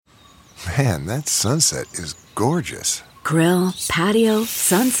Man, that sunset is gorgeous. Grill, patio,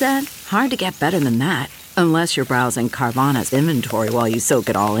 sunset. Hard to get better than that. Unless you're browsing Carvana's inventory while you soak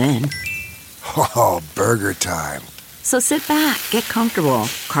it all in. Oh, burger time. So sit back, get comfortable.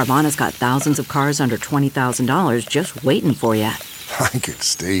 Carvana's got thousands of cars under $20,000 just waiting for you. I could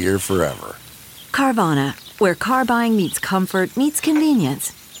stay here forever. Carvana, where car buying meets comfort meets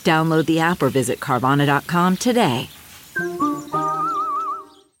convenience. Download the app or visit Carvana.com today.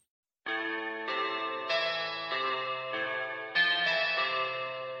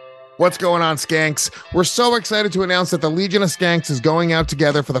 What's going on, Skanks? We're so excited to announce that the Legion of Skanks is going out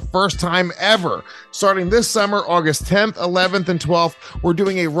together for the first time ever. Starting this summer, August 10th, 11th, and 12th, we're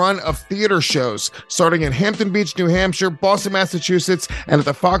doing a run of theater shows, starting in Hampton Beach, New Hampshire, Boston, Massachusetts, and at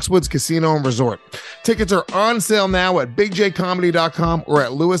the Foxwoods Casino and Resort. Tickets are on sale now at bigjcomedy.com or at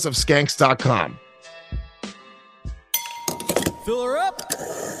lewisofskanks.com. Fill her up.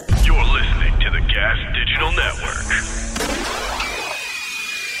 You're listening to the Gas Digital Network.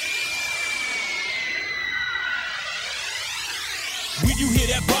 When you hear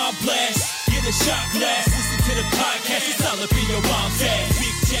that bomb blast, get a shot glass. Listen to the podcast, it's all up in your mom's ass.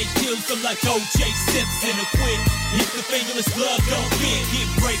 Big J kills them like O.J. Simpson. A quick, if the fingerless glove don't fit, get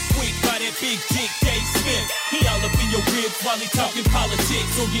break quick by that big dick Dave Smith. He all up in your ribs while he talking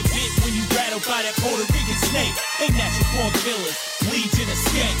politics. Or get bit when you rattled by that Puerto Rican snake. They natural born killers, Legion of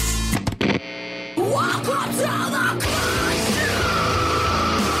Skanks. Welcome to the Christ.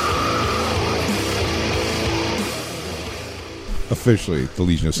 Officially, the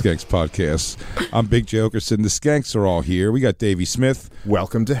Legion of Skanks podcast. I'm Big J Okerson. The Skanks are all here. We got Davey Smith.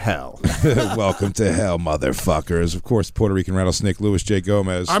 Welcome to hell. Welcome to hell, motherfuckers. Of course, Puerto Rican Rattlesnake, Louis J.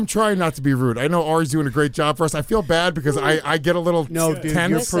 Gomez. I'm trying not to be rude. I know Ari's doing a great job for us. I feel bad because I get a little tense.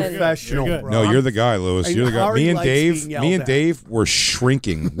 You're professional. You're bro. No, you're the guy, Louis. You're the guy. Ari Me and likes Dave. being Me and yelled Dave were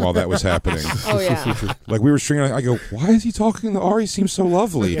shrinking while that was happening. Oh, yeah. Like we were shrinking. I go, why is he talking to Ari? Seems so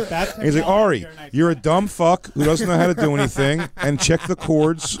lovely. And he's like, Ari, you're a dumb fuck who doesn't know how to do anything, and check the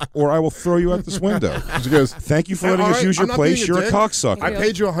chords, or I will throw you out this window. He goes, Thank you for letting us use your place. You're a cocksucker. I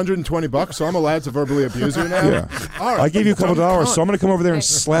paid you $120, so I'm allowed to verbally abuse you now? Yeah. I gave you a couple dollars, so I'm going to come over there and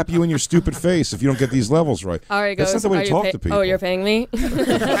slap you in your stupid face if you don't get these levels right. Ari That's goes, not the way "Are to you talk to people. Oh, you're paying me? By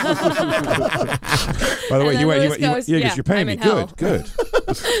the way, And then Louis goes, yeah, "Yeah, you're paying I'm me. in hell." Good.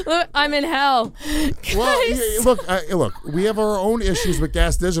 Look, I'm in hell. Well, look, we have our own issues with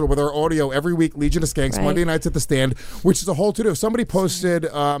Gas Digital with our audio every week. Legion of Skanks, Right. Monday nights at the Stand, which is a whole to-do. Somebody posted...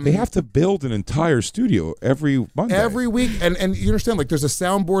 They have to build an entire studio every Monday. Every week, and you understand, like there's a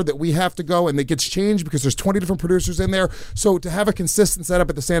soundboard that we have to go, and it gets changed because there's 20 different producers in there. So to have a consistent setup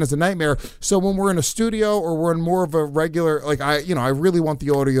at the Stand is a nightmare. So when we're in a studio or we're in more of a regular, like I really want the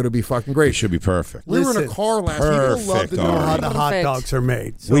audio to be fucking great. It should be perfect. We were in a car last week. People love to know how the hot Perfect. dogs are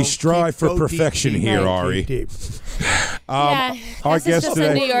made. So We strive for go perfection deep, here, deep, Ari. deep. Yeah, Our this is guest just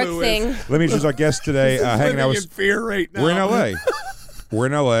today- a New York thing. Let me introduce our guest today. Hanging out with. fear right now. We're in L.A. We're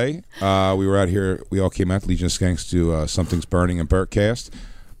in L.A. We were out here. We all came out to Legion of Skanks to Something's Burning and Burtcast.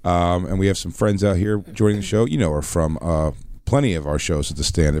 And we have some friends out here joining the show. You know her from plenty of our shows at the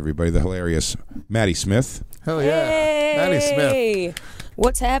Stand, everybody. The hilarious Maddie Smith. Hell yeah. Maddie Smith. Hey,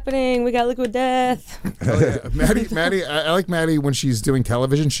 what's happening? We got Liquid Death. Hell yeah. Maddie, I like Maddie when she's doing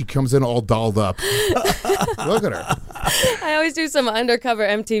television. She comes in all dolled up. Look at her. I always do some undercover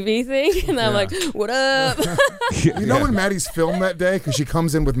MTV thing, and I'm like, what up? You know when Maddie's filmed that day? Because she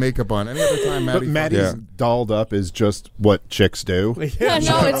comes in with makeup on. Any other time, But Maddie's dolled up is just what chicks do. Yeah,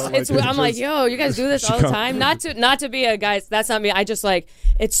 no, it's I'm like, yo, you guys do this all the time. Not to be a guys. That's not me. I just like,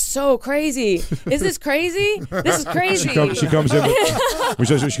 it's so crazy. Is this crazy? This is crazy. She comes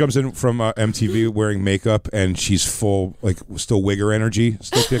in. She comes in from MTV wearing makeup, and she's full, like, still wigger energy,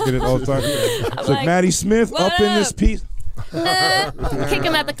 still kicking it all the time. It's like Maddie Smith "What up in this up?" piece. Kick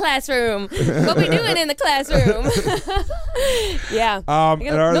him out the classroom. What we doing in the classroom? Yeah.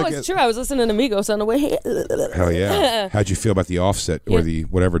 No, it's true. I was listening to Migos on the way here. Hell yeah. How'd you feel about the Offset or the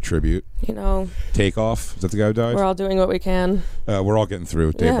whatever tribute? You know, Takeoff? Is that the guy who died? we're all doing what we can. We're all getting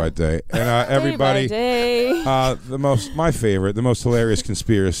through day Yeah. by day. And everybody, Day by day. my favorite, the most hilarious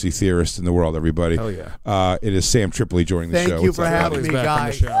conspiracy theorist in the world, everybody. Hell yeah. It is Sam Tripoli joining the show. Thank you What's for up, having buddy? me, Back on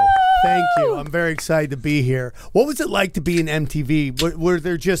the guys. show. Thank you. I'm very excited to be here. What was it like to be in MTV? Were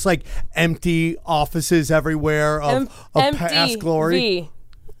there just like empty offices everywhere of past glory?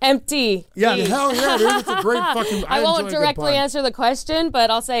 Empty. Yeah. Hell yeah, dude. It's a great fucking... I won't enjoy a good directly pun. answer the question,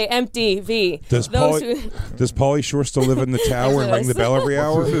 but I'll say empty V. Does Pauly Shore still live in the tower and ring the bell every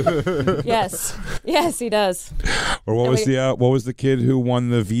hour? Yes, he does. Or what was the kid who won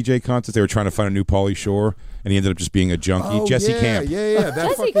the VJ contest? They were trying to find a new Pauly Shore, and he ended up just being a junkie. Jesse Camp. That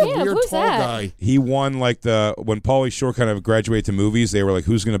Jesse fucking Camp, weird who's tall that? guy. He won like when Pauly Shore kind of graduated to movies. They were like,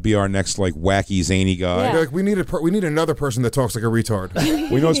 "Who's going to be our next like wacky zany guy?" Yeah. They're like, we need another person that talks like a retard.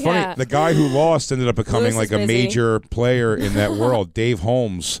 We know it's Yeah. funny. The guy who lost ended up becoming Lewis like is a busy. major player in that world. Dave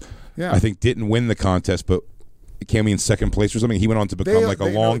Holmes, Yeah. I think, didn't win the contest, but came in second place or something. He went on to become like a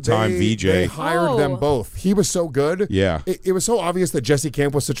long-time VJ. They hired them Oh. both. He was so good. Yeah. It was so obvious that Jesse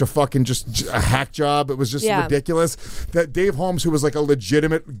Camp was such a fucking just a hack job. It was just Yeah. ridiculous. That Dave Holmes, who was like a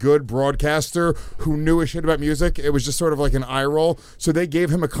legitimate good broadcaster who knew a shit about music, it was just sort of like an eye roll. So they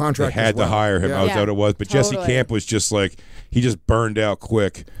gave him a They contract. had as well. to hire him. Yeah. That was what it was. But Jesse Totally. Camp was just like, he just burned out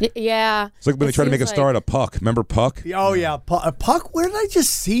quick. Yeah. It's like when they It tried to make a seems star like- out of Puck. Remember Puck? Oh yeah, Puck. Where did I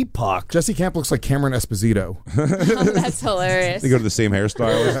just see Puck? Jesse Camp looks like Cameron Esposito. That's hilarious. They go to the same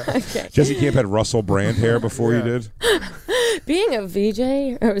hairstylist. Okay. Jesse Camp had Russell Brand hair before he did. Being a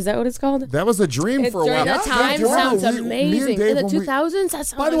VJ, or is that what it's called? That was a dream for a while. During that Yeah, time, yeah, sounds me and amazing. Dave, In the when we- 2000s, that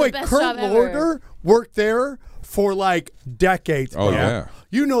sounds By the like way, the best Kurt job ever. Loder worked there for like decades. Oh, bro. yeah.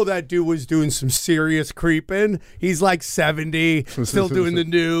 You know that dude was doing some serious creeping. He's like 70, still doing the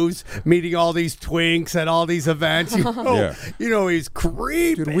news, meeting all these twinks at all these events. Yeah. You know he's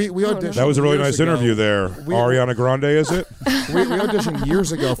creeping. Dude, we auditioned. That was a really years nice ago. interview there. Ariana Grande, is it? We auditioned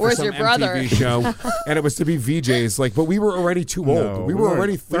years ago for Where's some your brother? MTV show, and it was to be VJs. Like, but we were already too old. We were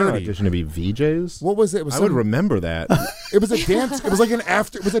already 30. Audition to be VJs. What was it? It was I would some- remember that. It was a dance. It was like an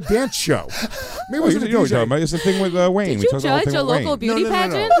after. It was a dance show. Maybe it was You a know what DJ. you're talking about. It's the thing with Wayne. Did We you talked about the judge whole a thing with local Wayne. beauty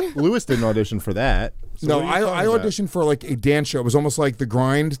pageant? Lewis didn't audition for that. So No, what are you talking I about? auditioned for like a dance show. It was almost like the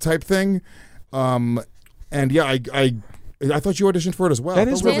grind type thing. And yeah, I thought you auditioned for it as well. That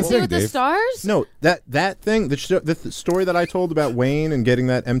I is thought we what were- Dancing thing, with the Dave. Stars? No, that thing, the story that I told about Wayne and getting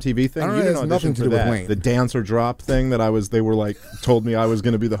that MTV thing, I don't you know, it didn't has nothing audition to for do with that. Wayne. The dance or drop thing that they were like, told me I was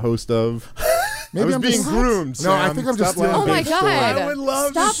going to be the host of. Maybe I was I'm being just- groomed. No, I Sam. think I'm just Stop laughing. Oh my Big God. story. I would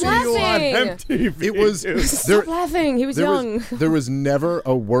love Stop to see you on laughing. MTV. It was Stop laughing. He was young. there was never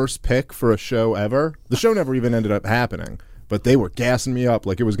a worse pick for a show ever. The show never even ended up happening, but they were gassing me up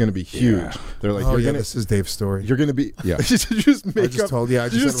like it was going to be huge. They're like, Oh you're yeah, gonna, this is Dave's story. you're going to be. Yeah. you just make I just up. told you. I you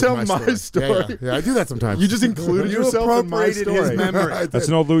just just said tell it was my story. Yeah, I do that sometimes. You just included You yourself in my appropriated story. his memory. That's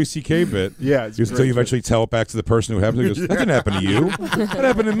an old Louis C.K. bit. Yeah, it's Until great. you eventually tell it back to the person who happened. He goes, "That didn't happen to you. That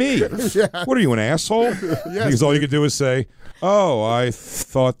happened to me. What are you, an asshole?" Because all you could do is say, "Oh, I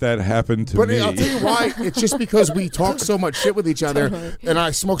thought that happened to But me." I'll tell you why. It's just because we talk so much shit with each other, and I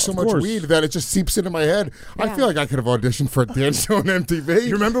smoke so much course. weed that it just seeps into my head. I feel like I could have auditioned for a dance show on MTV.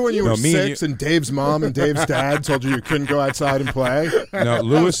 You remember when you No, were me and 6 and Dave's mom and Dave's dad told you couldn't go outside and play? No,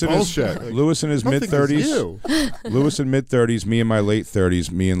 Lewis in his bullshit. Like, Lewis in his I don't mid think it's 30s. you. Lewis in mid 30s. Me in my late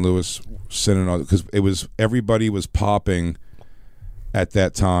 30s. Me and Lewis sitting on because it was everybody was popping at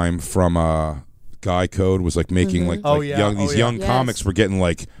that time from Guy Code was like making like Oh, yeah. young Oh, these yeah. young Yes. comics were getting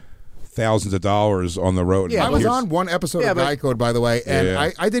like thousands of dollars on the road. I Like, was here's- on one episode Yeah, of but- Guy Code, by the way, and Yeah.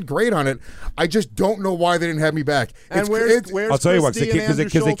 I did great on it. I just don't know why they didn't have me back. And where's I'll tell you what, Christy and because they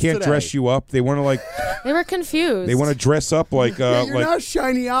Andrew can't Schultz dress today? you up. They want to like They were confused. they want to dress up like Yeah, you're like not a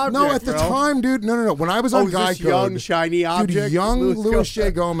shiny object. No, at the bro. time, dude. No. When I was on is Guy this Code, young, shiny object? dude, young Louis Louis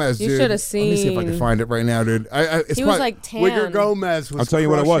J. Gomez, You dude. should have Let me see if I can seen. find it right now, dude. It's He was probably- like tan. Wigger Gomez was. I'll tell you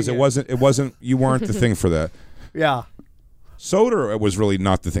what it was. crushing It wasn't. You weren't the thing for that. Yeah. Soder was really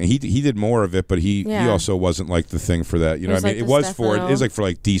not the thing. He did more of it, but he Yeah. also wasn't like the thing for that. You know It was what I mean? like It the was for it Stefano. is like for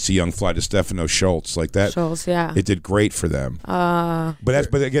like DC Young Fly to Stefano Schultz like that. Schultz, yeah. It did great for them.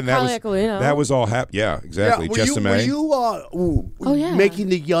 But again that Carly was Aquilino. that was all Yeah, exactly. Yeah, Just were you yeah. making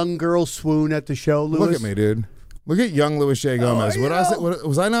the young girl swoon at the show, Louis? Look at me, dude. Look at young Louis J. Gomez.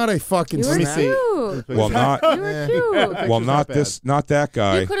 was I not a fucking You were snack? cute. well not You were cute. well not this not that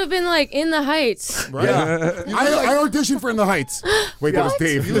guy. You could have been like in the Heights. Right? I auditioned for In the Heights. Wait, that was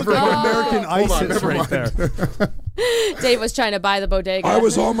Dave. You look like American Hold on, ISIS never right mind. there. Dave was trying to buy the bodega. I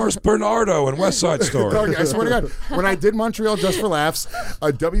was almost Bernardo in West Side Story. Dog, I swear to God, when I did Montreal Just for Laughs,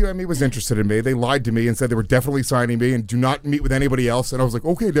 WME was interested in me. They lied to me and said they were definitely signing me and do not meet with anybody else. And I was like,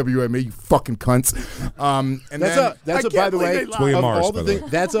 okay, WME, you fucking cunts. And That's I by can't the believe way, they It's William of Morris, all by the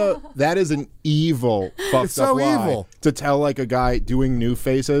the things, that is an evil fucked It's so up lie evil. to tell like a guy doing New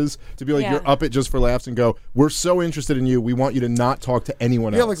Faces to be like, Yeah. you're up it Just for Laughs and go, we're so interested in you, we want you to not talk to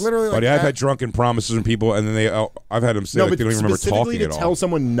anyone yeah, else. like literally, like Buddy, I've had drunken promises from people, and then they I've had them say No, like but they don't even remember specifically talking to at tell all.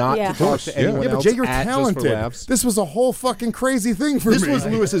 someone not Yeah. to talk to anyone Yeah, but else Jay, you're at Just for talented. Laughs. This was a whole fucking crazy thing for This me. was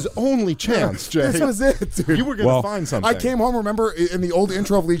Lewis's only chance, Jay. This was it, dude. You were going to find something. I came home, remember, in the old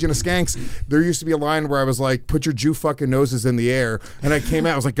intro of Legion of Skanks, there used to be a line where I was like, put your Jew fucking noses in the air. And I came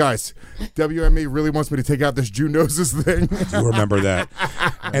out, I was like, guys, WME really wants me to take out this Jew noses thing. You remember that?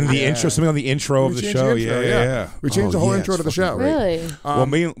 And the intro, something on the intro of We the changed show. the intro, Yeah. We changed the whole intro it's to the show. fucking great. Really?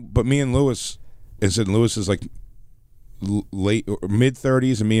 Well, me and Lewis, Lewis is like late, mid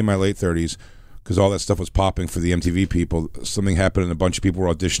 30s, and me in my late 30s, because all that stuff was popping for the MTV people. Something happened, and a bunch of people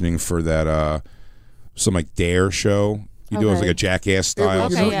were auditioning for that some like Dare show. You do it was like a Jackass style.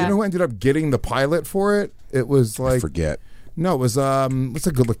 You know who ended up getting the pilot for it? It was like I forget. No, it was what's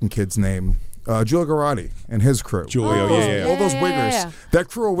a good-looking kid's name? Giulio Garati and his crew. Giulio, all those wiggers. That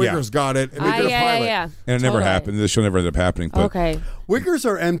crew of wiggers got it, and they did a pilot. And it never happened. The show never ended up happening. But Wiggers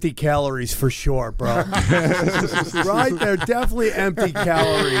are empty calories for sure, bro. Right? They're definitely empty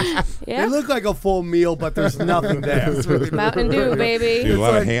calories. Yeah. They look like a full meal, but there's nothing there. Mountain Dew, baby. Dude,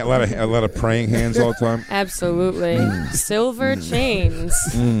 a lot of praying hands all the time. Absolutely. Silver chains.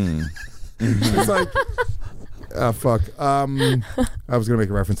 It's like, fuck. I was gonna make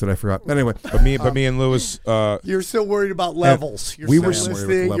a reference that I forgot. Anyway, but me and Lewis, you're still worried about levels. You're we still were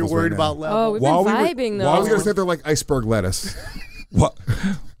listening. You're worried about levels. Oh, we've been vibing though. I was gonna say they're like iceberg lettuce.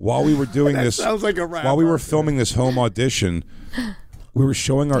 While we were doing That this, sounds like a rap. while we were filming this home audition, we were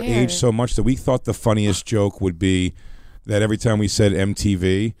showing our age so much that we thought the funniest joke would be that every time we said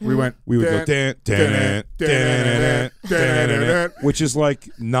MTV, we would go dan, dan, dan, dan, which is like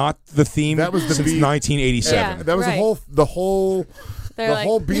not the theme. That was the since beat. 1987. Yeah. That was the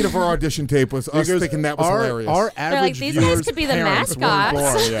whole beat of our audition tape was us thinking that was hilarious. Our average these guys viewers' could be the parents weren't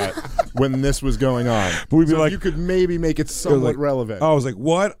mascots. born yet when this was going on. But we'd be So like, you could maybe make it somewhat like, relevant. I was like,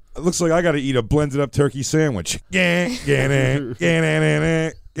 what? It looks like I got to eat a blended up turkey sandwich. And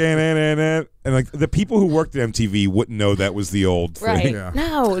like the people who worked at MTV wouldn't know that was the old thing. Right. Yeah.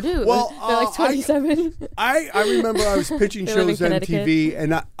 No, dude. Well, they're like 27. I remember I was pitching They live in shows on Connecticut. MTV,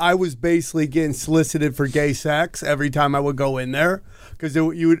 and I was basically getting solicited for gay sex every time I would go in there. Because you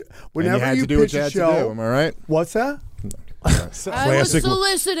would, whenever and you had to do what pitch you a had show, to do. Am I right? what's that? I was Classic-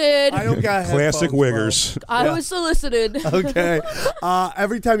 solicited. I don't got Classic headphones, bro. wiggers. I was solicited. Okay.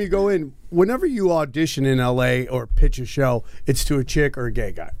 Every time you go in, whenever you audition in LA or pitch a show, it's to a chick or a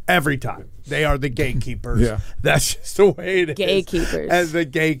gay guy. Every time. They are the gatekeepers. Yeah. That's just the way it is. Gatekeepers. And the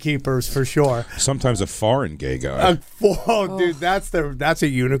gatekeepers for sure. Sometimes a foreign gay guy. Dude, that's a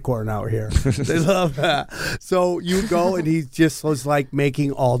unicorn out here. They love that. So you go and he just was like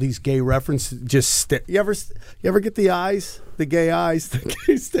making all these gay references. You ever get the eyes, the gay eyes, the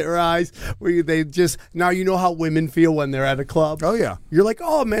gay stare eyes, where they just now you know how women feel when they're at a club. Oh yeah. You're like,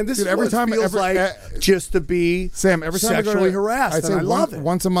 oh man, this Dude, is every what time- it feels every- like just to be Sam, every time sexually I go to, harassed. I'd say and I love it.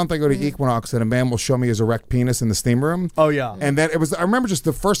 once a month I go to Equinox and a man will show me his erect penis in the steam room. Oh yeah. And then I remember just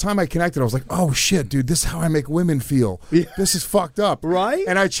the first time I connected, I was like, oh shit, dude, this is how I make women feel. Yeah. This is fucked up. Right?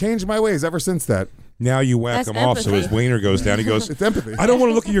 And I changed my ways ever since that. Now you whack That's him off so his empathy. wiener goes down. He goes, It's empathy. I don't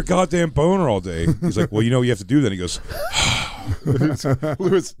want to look at your goddamn boner all day. He's like, well, you know what you have to do then. He goes,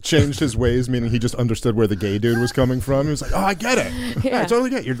 Lewis changed his ways, meaning he just understood where the gay dude was coming from. He was like, oh, I get it. Yeah, I totally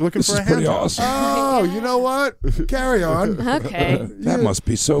get it. You're looking this for is a hand pretty job. awesome. Oh, you know what? Carry on. Okay. That must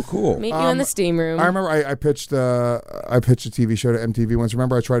be so cool. Meet you in the steam room. I remember I pitched a TV show to MTV once.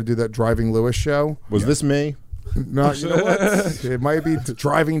 Remember I tried to do that Driving Lewis show? Was this me? No, you know what? It might be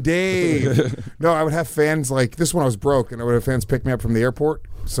Driving Dave. No, I would have fans like this one. I was broke, and I would have fans pick me up from the airport,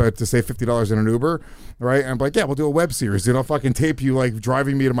 so I had to save $50 in an Uber, right? And I'm like, yeah, we'll do a web series. Dude, I'll fucking tape you like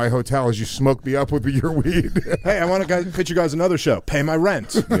driving me to my hotel as you smoke me up with your weed. Hey, I want to pitch you guys another show. Pay my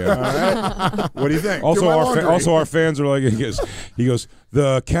rent. Yeah. All right? What do you think? Also, Do my laundry. our fans are like, he goes,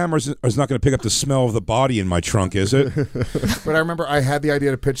 the camera is not going to pick up the smell of the body in my trunk, is it? But I remember I had the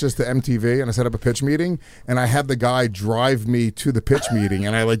idea to pitch this to MTV, and I set up a pitch meeting, and I had the guy drive me to the pitch meeting,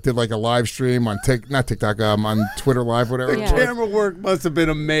 and I like did like a live stream on not TikTok, on Twitter Live, whatever. The it was. camera work must have been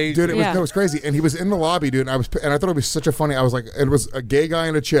amazing. Dude, it Yeah. was crazy, and he was in the lobby, dude. And I thought it was such a funny. I was like, it was a gay guy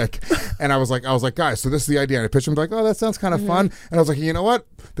and a chick, and I was like, guys, so this is the idea. And I pitched him like, oh, that sounds kind of fun. And I was like, you know what?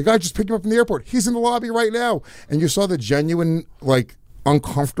 The guy just picked him up from the airport. He's in the lobby right now, and you saw the genuine like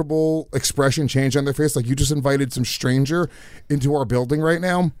uncomfortable expression change on their face, like you just invited some stranger into our building right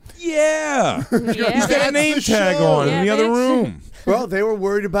now. Yeah. Yeah, He's got a name tag on in the Yeah, other bitch. room. Well, they were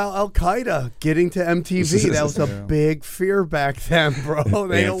worried about Al Qaeda getting to MTV. That was a big fear back then, bro. They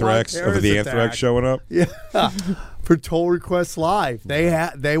don't want Anthrax, over terrorist the Anthrax attack. showing up. Yeah, for Toll Request Live,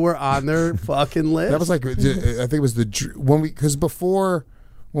 they were on their fucking list. That was like, I think it was because before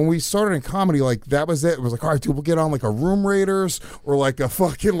when we started in comedy, like that was it. It was like, all right, dude, we'll get on like a Room Raiders or like a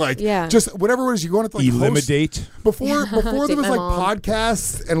fucking like just whatever it is you go on to like Eliminate. Before there was like mom.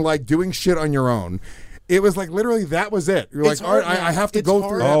 podcasts and like doing shit on your own. It was like literally that was it. You're like, all right, I have to go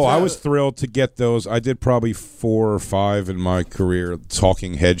through that. Oh, I was thrilled to get those. I did probably 4 or 5 in my career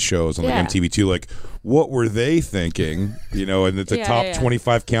talking head shows on like MTV2. Like, what were they thinking? You know, and the top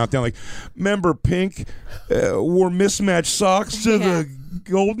 25 countdown. Like, remember Pink wore mismatched socks to the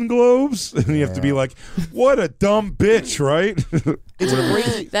Golden Globes? And you have to be like, what a dumb bitch, right? It's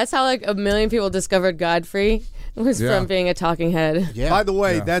crazy. That's how like a million people discovered Godfrey. Was from being a talking head. Yeah. By the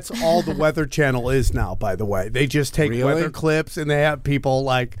way, that's all the Weather Channel is now, by the way. They just take weather clips and they have people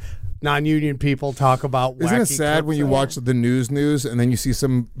like non-union people talk about wacky Isn't it sad when you watch the news and then you see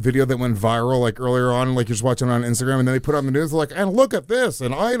some video that went viral like earlier on, like you're just watching on Instagram, and then they put on the news, they're like, and look at this,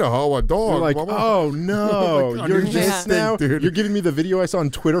 in Idaho, a dog. You're like, blah, blah. oh no, God, you're you're just now. dude. You're giving me the video I saw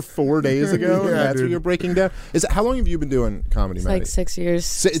on Twitter 4 days ago, and that's what you're breaking down. How long have you been doing comedy, It's Maddie? like 6 years,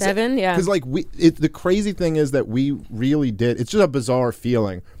 7, yeah. Because like the crazy thing is that we really did. It's just a bizarre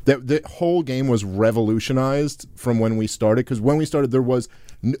feeling that the whole game was revolutionized from when we started. Because when we started, there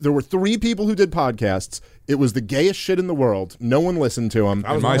were 3 people who did podcasts. It was the gayest shit in the world. No one listened to them.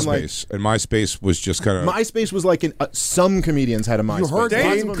 And MySpace was just kind of... MySpace was like some comedians had a MySpace.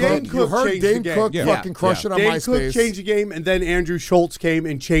 You heard Dane Cook fucking crush it on Dane MySpace. Cook changed the game, and then Andrew Schultz came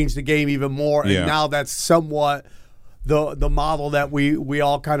and changed the game even more. And now that's somewhat the model that we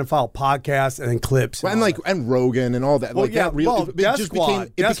all kind of follow, podcasts and then clips. And Rogan and all that. Well, like that really,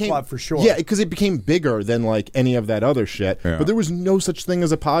 Death Squad for sure. Yeah, because it became bigger than like any of that other shit. Yeah. But there was no such thing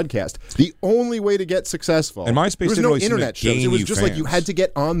as a podcast. The only way to get successful, and MySpace there was didn't no really internet shows. It was just like you had to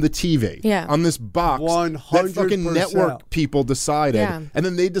get on the TV, on this box. 100%. That fucking network people decided, and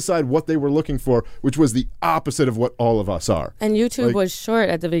then they decide what they were looking for, which was the opposite of what all of us are. And YouTube was short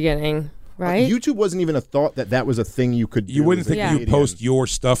at the beginning. Right? YouTube wasn't even a thought that was a thing you could do. You wouldn't think you'd post your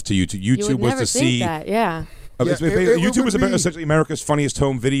stuff to YouTube. YouTube was to see that, YouTube was essentially America's funniest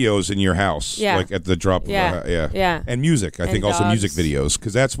home videos in your house, like at the drop of and music. I think also music videos,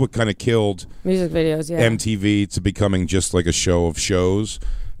 because that's what kind of killed music videos. MTV to becoming just like a show of shows,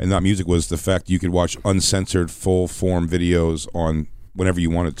 and not music. Was the fact you could watch uncensored, full form videos on whenever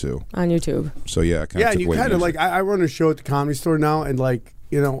you wanted to on YouTube. So and you kind of like I run a show at the Comedy Store now, and like.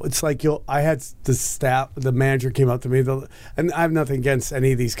 You know, it's like I had the manager came up to me, and I have nothing against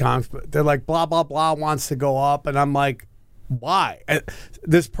any of these comics, but they're like, blah, blah, blah, wants to go up. And I'm like, why?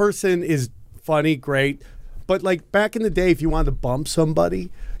 This person is funny, great. But like back in the day, if you wanted to bump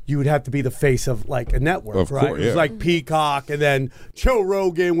somebody, you would have to be the face of like a network, right? Course, it was like Peacock and then Joe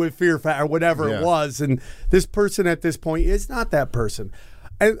Rogan with Fear Factor or whatever it was. And this person at this point is not that person.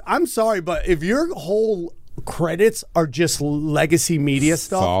 And I'm sorry, but if your whole credits are just legacy media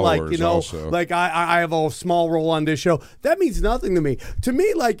stuff, followers like, you know, also. like I have a small role on this show, that means nothing to me. To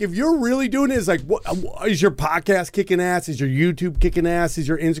me, like if you're really doing it, it's like, what is your podcast kicking ass? Is your YouTube kicking ass? Is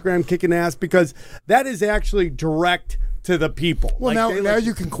your Instagram kicking ass? Because that is actually direct to the people. Well, like, now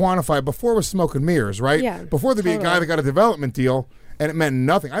you can quantify. Before it was smoke and mirrors, right? Yeah, before there'd be a guy that got a development deal and it meant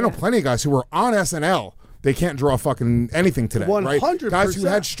nothing. I know plenty of guys who were on SNL. They can't draw fucking anything today, 100%. Right? Guys who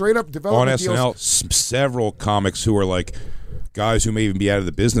had straight up development on SNL, several comics who are like guys who may even be out of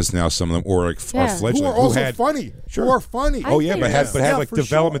the business now. Some of them, or like are fledgling, who are also funny. Sure. Who are funny. Oh yeah, but had like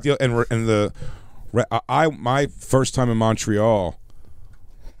development deal and my first time in Montreal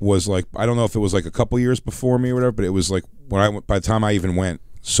was like, I don't know if it was like a couple years before me or whatever, but it was like when I went. By the time I even went,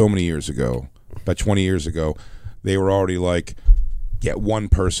 so many years ago, about 20 years ago, they were already like. Yeah, one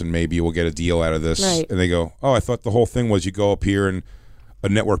person maybe will get a deal out of this. Right. And they go, oh, I thought the whole thing was you go up here and a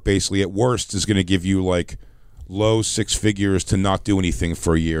network basically at worst is going to give you like low 6 figures to not do anything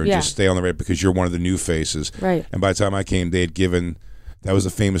for a year and just stay on the radio because you're one of the new faces. Right. And by the time I came, they had given, that was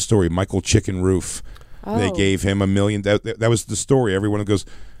a famous story, Michael Chicken Roof. Oh. They gave him $1 million. That was the story. Everyone goes,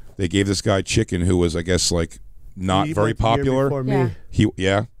 they gave this guy Chicken who was, I guess, like, not very popular.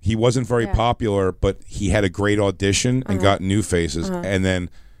 He wasn't very popular, but he had a great audition and got New Faces, and then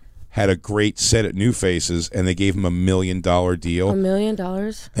had a great set at New Faces, and they gave him $1 million deal. $1 million,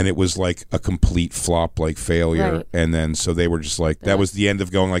 and it was like a complete flop, like failure. Right. And then so they were just like, that was the end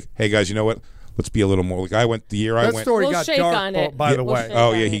of going like, hey guys, you know what? Let's be a little more like I went the year I went. That story got dark, by the way.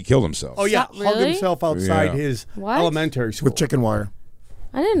 Oh yeah, he killed himself. Oh yeah, hugged himself outside his elementary school with chicken wire.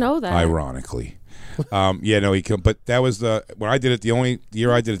 I didn't know that. Ironically. He killed. But that was when I did it. The only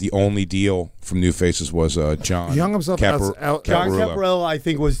year I did it, the only deal from New Faces was John. He hung himself John Caparella, I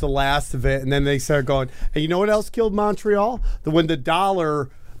think, was the last of it, and then they started going. And you know what else killed Montreal? When the dollar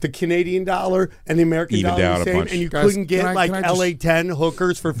the Canadian dollar and the American Evened dollar out the a same, bunch. and you Guys, couldn't get can I just- LA 10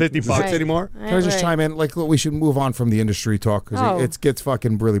 hookers for $50 Right. anymore. Can I just chime in? Like, look, we should move on from the industry talk because Oh. it gets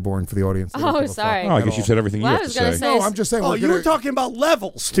fucking really boring for the audience. They don't Oh, give a fuck sorry. Oh, I at guess you all. said everything Well, you I have was to gonna say. say- No, I'm just saying. Oh, we're you gonna- were talking about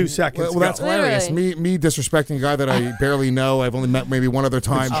levels 2 seconds Well, that's ago. hilarious. Literally. Me disrespecting a guy that I barely know. I've only met maybe one other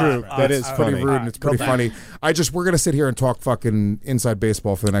time. It's true. That is pretty funny. rude and it's pretty funny. We're gonna sit here and talk fucking inside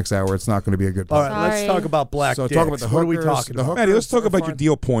baseball for the next hour. It's not going to be a good. All right, podcast. let's Sorry. talk about black So dicks. talk about the What are we hookers, talking the about? Maddie, let's talk They're about your fine.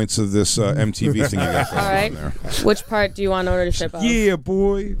 deal points of this MTV thing you got going All right. on there. Which part do you want ownership of? Yeah,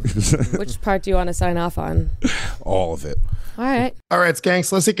 boy. Which part do you want to sign off on? All of it. All right. All right,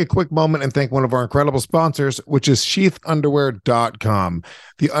 skanks, let's take a quick moment and thank one of our incredible sponsors, which is sheathunderwear.com,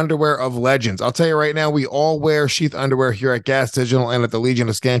 the underwear of legends. I'll tell you right now, we all wear Sheath underwear here at Gas Digital and at the Legion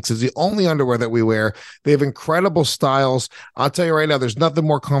of Skanks. Is the only underwear that we wear. They have incredible styles. I'll tell you right now, there's nothing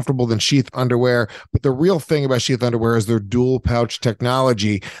more comfortable than Sheath underwear. But the real thing about Sheath underwear is their dual pouch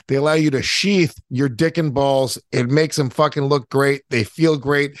technology. They allow you to sheath your dick and balls. It makes them fucking look great. They feel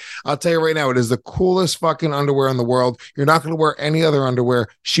great. I'll tell you right now, it is the coolest fucking underwear in the world. You're not going to wear any other underwear.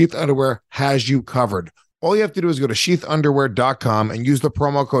 Sheath underwear has you covered. All you have to do is go to sheathunderwear.com and use the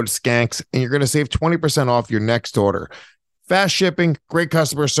promo code SKANKS, and you're going to save 20% off your next order. Fast shipping, great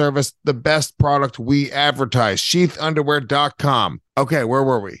customer service, the best product we advertise. Sheathunderwear.com. Okay, where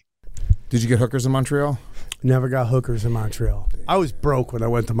were we? Did you get hookers in Montreal? Never got hookers in Montreal. I was broke when I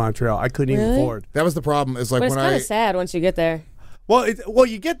went to Montreal. I couldn't even Really? afford. That was the problem. Is like But it's when kind I of sad once you get there. Well,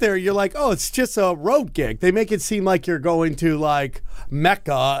 you get there, you're like, oh, it's just a road gig. They make it seem like you're going to like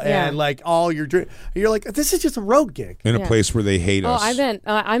Mecca Yeah. and like all your dream. You're like, this is just a road gig. In a Yeah. place where they hate Oh, us.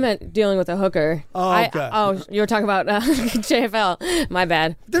 I meant dealing with a hooker. Oh, okay. You were talking about JFL. My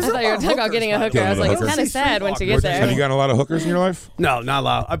bad. There's I a thought you were lot of talking about hookers, getting a by the hooker. way. I was like, it's Hookers. kind of sad once you get Have you there. gotten a lot of hookers in your life? No, not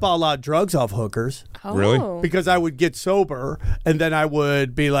allowed. I bought a lot of drugs off hookers Really? Oh. because I would get sober and then I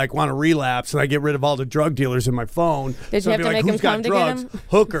would be like, want to relapse, and I get rid of all the drug dealers in my phone. Did So you I'd have be to like, make who's him come got to get drugs? him?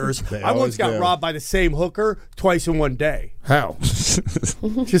 Hookers. They I once always got do. robbed by the same hooker twice in one day. how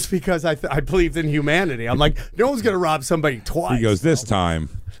Just because I believed in humanity. I'm like, no one's going to rob somebody twice. He goes, this time.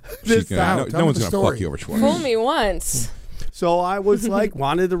 This she's gonna- time. no, Tell no me one's the going to story. fuck you over twice. Fool me once. So I was like,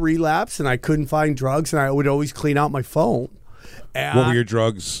 wanted to relapse, and I couldn't find drugs, and I would always clean out my phone. And What were your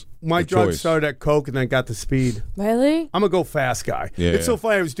drugs? my of drugs choice? started at Coke and then got to speed. Really? I'm a go fast guy. Yeah. It's so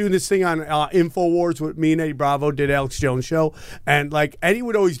funny. I was doing this thing on InfoWars with me and Eddie Bravo did Alex Jones show, and like Eddie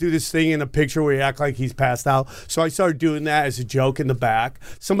would always do this thing in a picture where he act like he's passed out. So I started doing that as a joke in the back.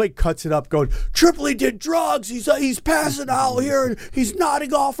 Somebody cuts it up, going, "Tripoli did drugs. He's passing out here, and he's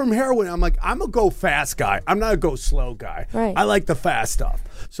nodding off from heroin." I'm like, I'm a go fast guy. I'm not a go slow guy. Right. I like the fast stuff.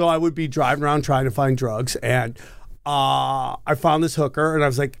 So I would be driving around trying to find drugs, and I found this hooker, and I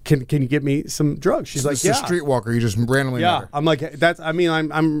was like, "Can you get me some drugs?" She's like, it's "Yeah." a streetwalker. You just randomly met Yeah, her. I'm like that's. I mean,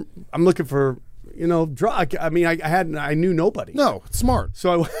 I'm looking for drug. I mean, I knew nobody. No, it's smart.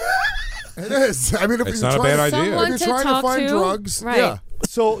 So It is. I mean, if It's you're not a trying bad to, idea. Someone if to you're trying to talk find to? drugs, Right. yeah.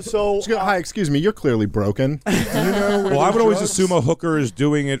 so Hi, excuse me. You're clearly broken. Do you know where Well, I would the always drugs- assume a hooker is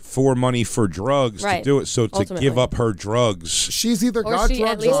doing it for money for drugs to Right. do it. So to Ultimately. give up her drugs. She's either Or got she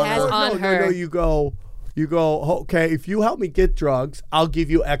at drugs least on has her. on her. No, you go. Okay, if you help me get drugs, I'll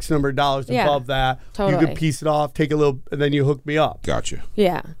give you X number of dollars Yeah, above that. You totally. can piece it off, take a little, and then you hook me up. Gotcha.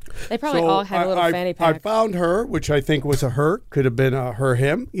 Yeah. They probably all had a little fanny I pack. found her, which I think was a her, could have been a her,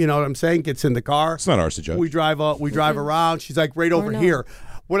 him. You know what I'm saying? Gets in the car. It's not ours to judge. We drive around. She's like right over no. here.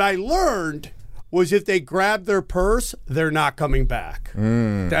 What I learned was if they grab their purse, they're not coming back.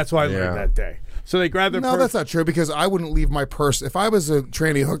 That's what I learned that day. So they grab their No, purse. that's not true because I wouldn't leave my purse. If I was a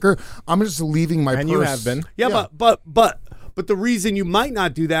tranny hooker, I'm just leaving my purse. And you have been. Yeah, but the reason you might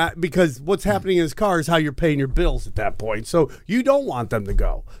not do that because what's happening in his car is how you're paying your bills at that point. So you don't want them to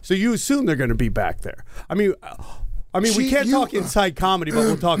go. So you assume they're going to be back there. I mean, we can't talk inside comedy, but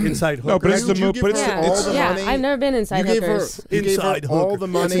we'll talk inside hookers. No, but it's the Did you move. give But it's, her yeah. all it's the yeah. money? I've never been inside You gave her, hookers. you gave her Inside all Hooker. the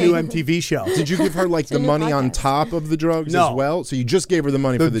That's a money. new MTV show. Did you give her like the new money on podcast. top of the drugs No. as well? So you just gave her the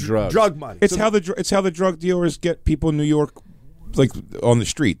money for the drugs. Drug money. it's how the drug dealers get people in New York, like on the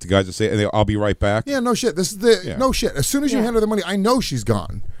street. The guys that say, "I'll be right back." Yeah, no shit. This is the Yeah. no shit. As soon as you Yeah. hand her the money, I know she's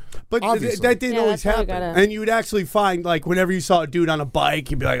gone. But Obviously. that didn't Yeah, always that's how you happen. gotta- And you would actually find, like, whenever you saw a dude on a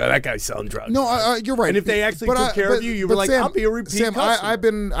bike, you'd be like, oh, that guy's selling drugs. No, you're right. And if they actually But took care of you, you were but like, Sam, I'll be a repeat Sam,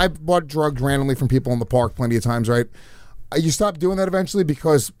 customer. I've bought drugs randomly from people in the park plenty of times, right? You stop doing that eventually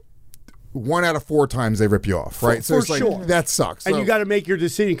because 1 out of 4 times they rip you off, right? So For it's like sure. that sucks. And So- you got to make your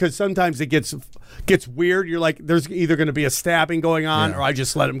decision because sometimes it gets weird. You're like, there's either going to be a stabbing going on, or I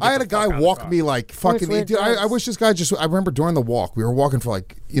just let him. Get I had the a guy fuck out of walk the car. me like fucking. weird Dude, I drugs. wish this guy just. I remember during the walk, we were walking for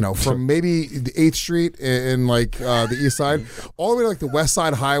like from maybe the 8th Street in like the East Side, all the way to like the West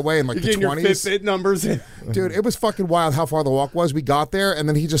Side Highway and like You're the getting your 20s. Fitbit numbers in. Dude, it was fucking wild how far the walk was. We got there and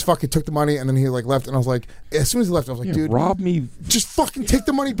then he just fucking took the money and then he like left and I was like, as soon as he left, I was like, dude, rob me. just fucking take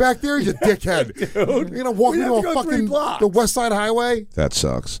the money back there, you dickhead. Dude, you're gonna walk we me have to to a go 3 fucking blocks. the West Side Highway. That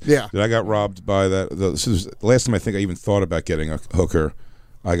sucks. Yeah. Dude, I got robbed by that. This is the last time I think I even thought about getting a hooker.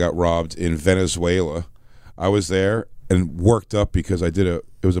 I got robbed in Venezuela. I was there and worked up because it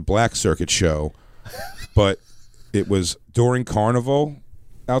was a black circuit show, but it was during Carnival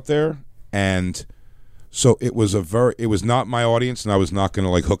out there, and so it was not my audience, and I was not going to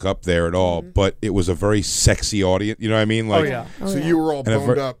like hook up there at all. But it was a very sexy audience. You know what I mean? Like, So you were all and a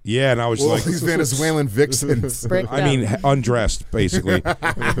boned up. Yeah, and I was All like, these Venezuelan vixens. Bricked I up. mean, undressed basically,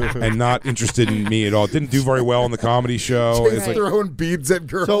 and not interested in me at all. Didn't do very well on the comedy show. Just It's like throwing beads at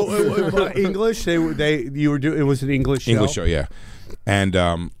girls. So English, you were doing. It was an English show. English show, yeah, and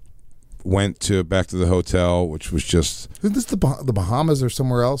went back to the hotel, which was just Isn't this the Bahamas or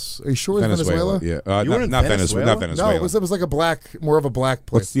somewhere else? Are you sure it's Venezuela. Venezuela? Yeah, You were in not Venezuela? Not Venezuela. No, it was like more of a black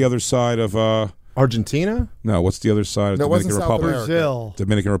place. What's the other side of? Argentina? No, what's the other side of No, it wasn't Dominican South Republic? America. Brazil.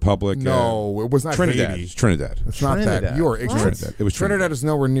 Dominican Republic. No, it was not Trinidad. Haiti. It's Trinidad. It's not that. Trinidad. You are ignorant. Trinidad. It was Trinidad is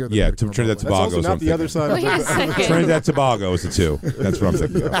nowhere near the Yeah, Dominican Trinidad Republic. Tobago. That's also is what not I'm the other thinking. side of Wait a second. Trinidad Tobago is the two. That's what I'm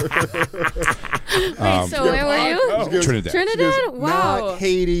thinking of. Wait, so where were you? Trinidad. Trinidad? Wow. Not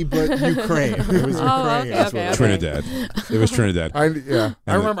Haiti, but Ukraine. It was Ukraine. okay, That's what okay, it was. Trinidad. It was Trinidad. I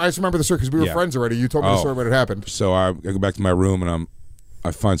just remember the story because we were Yeah. friends already. You told me the Oh. story when it happened. So I go back to my room and I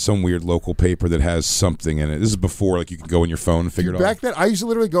find some weird local paper that has something in it. This is before like you could go in your phone and figure it Back out. then, I used to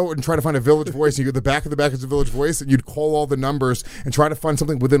literally go and try to find a Village Voice. And you go the back of the back is the Village Voice, and you'd call all the numbers and try to find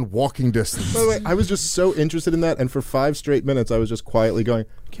something within walking distance. By the way, I was just so interested in that, and for 5 straight minutes, I was just quietly going,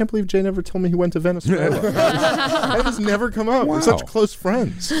 I can't believe Jay never told me he went to Venezuela. That has never come up. We're such close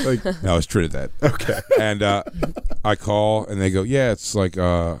friends. Like, No, it's Trinidad. okay. And I call and they go, yeah, it's like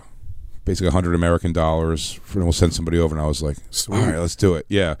basically $100 American, and we'll send somebody over. And I was like, all right, let's do it.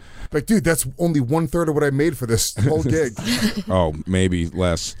 Yeah. Like, dude, that's only 1/3 of what I made for this whole gig. Oh, maybe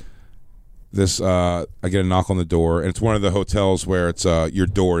less. I get a knock on the door, and it's one of the hotels where it's your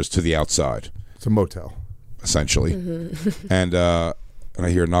door is to the outside, It's a motel. essentially. And I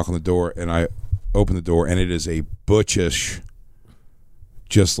hear a knock on the door, and I open the door, and it is a butchish,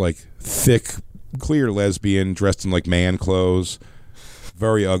 just like thick, clear lesbian dressed in like man clothes,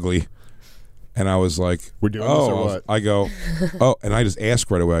 very ugly. And I was like, We're doing this or I what? I go, oh, and I just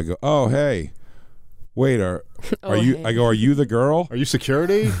ask right away. I go, oh, hey, wait, are you? hey. I go, are you the girl? Are you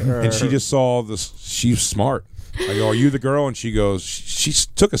security? And she just saw this. She's smart. I go, are you the girl? And she goes, she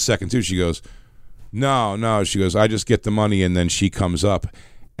took a second too. She goes, no. She goes, I just get the money and then she comes up.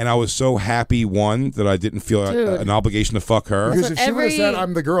 And I was so happy, that I didn't feel an obligation to fuck her. Because if she would have said every-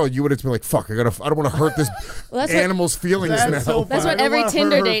 I'm the girl, you would have been like, "Fuck, I don't want to hurt this Well, that's what- animal's feelings That's now." so That's I what don't every wanna hurt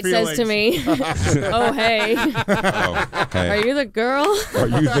Tinder her date says to me. Oh, hey. Oh, hey, Are you the girl? are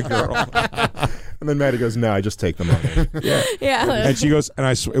you the girl? And then Maddie goes, no, I just take the money. Yeah. And she goes, and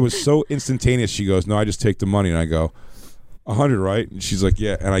it was so instantaneous. She goes, no, I just take the money. And I go, 100, right? And she's like,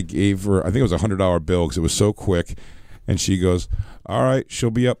 yeah. And I gave her, I think it was $100 bill because it was so quick. And she goes, all right, she'll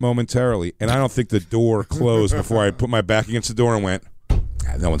be up momentarily. And I don't think the door closed before I put my back against the door and went,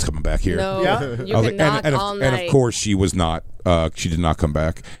 no one's coming back here. No, Yeah. you I was can like, knock all night. and of course she was not. She did not come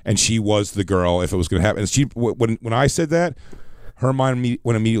back, and she was the girl if it was going to happen. And she, when I said that, her mind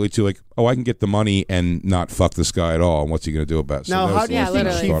went immediately to like, oh, I can get the money and not fuck this guy at all. And what's he going to do about it? So Now, that how was do the you last think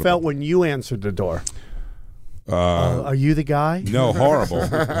thing I she thought felt about. when you answered the door? Are you the guy? No, horrible.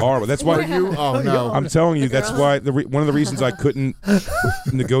 That's why Oh no! I'm telling you. That's why one of the reasons I couldn't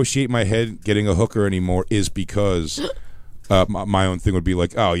negotiate my head getting a hooker anymore is because. My own thing would be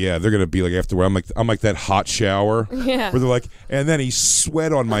like, oh yeah, they're gonna be like afterward. I'm like that hot shower Yeah. where they're like, and then he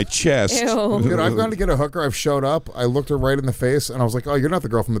sweat on my chest. Ew. Dude, I've gone to get a hooker. I've showed up. I looked her right in the face, and I was like, "Oh, you're not the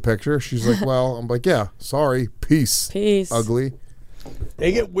girl from the picture." She's like, "Well," I'm like, "Yeah, sorry, peace, Peace. ugly."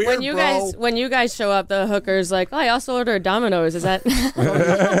 They get weird, When you guys show up, the hooker's like, oh, I also ordered Domino's. Is that?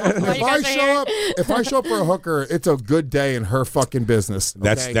 If I show up for a hooker, it's a good day in her fucking business.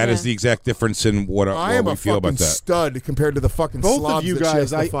 Okay? That is the exact difference in what I am we a feel fucking about that. stud compared to the fucking Both slobs of you that she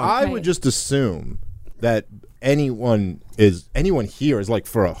has guys, to fuck. I Right. would just assume that anyone here is like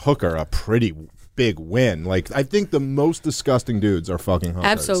for a hooker a pretty big win. Like, I think the most disgusting dudes are fucking hookers.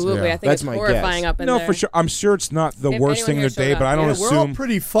 Absolutely. I think That's it's my horrifying guess. up in No, there. for sure. I'm sure it's not the If worst anyone thing in here the day, showed but I up, don't yeah, We're all assume.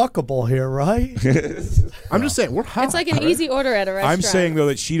 pretty fuckable here, right? I'm just saying, we're hot. It's like an easy order at a restaurant. I'm saying though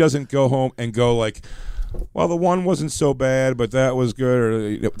that she doesn't go home and go like, well, the one wasn't so bad, but that was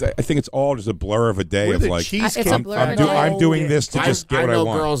good. Or I think it's all just a blur of a day We're of the like, cheesecake It's a blur of a day. I'm doing this to just get I what I know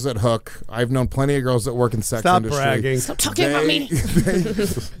want. girls that hook. I've known plenty of girls that work in sex Stop industry. bragging. Stop talking about me.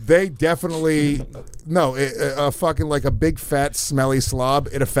 They definitely fucking like a big fat smelly slob.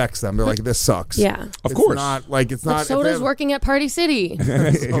 It affects them. They're like, this sucks. Yeah. Of It's course. not like it's But not. so if they does have- working at Party City,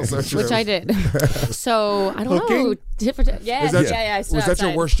 It's also which true. I did. So I don't know. Hooking? Different. Yeah, Was that, yeah. I stood was that your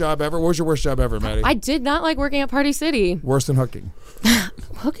outside. worst job ever? What was your worst job ever, Maddie? I did not like working at Party City. Worse than hooking.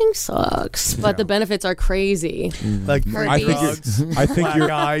 Hooking sucks, but the benefits are crazy. Like Herpes. I think drugs, I think black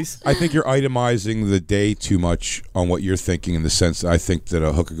you're eyes. I think you're itemizing the day too much on what you're thinking in the sense that I think that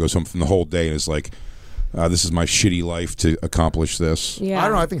a hooker goes home from the whole day and is like, this is my shitty life to accomplish this. Yeah. I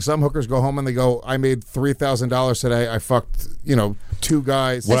don't know. I think some hookers go home and they go, I made $3,000 today. I fucked, 2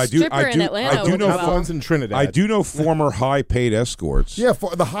 guys. What A I do, stripper I in do, Atlanta I do would know, go Have well. funds in Trinidad. I do know former high-paid escorts. Yeah,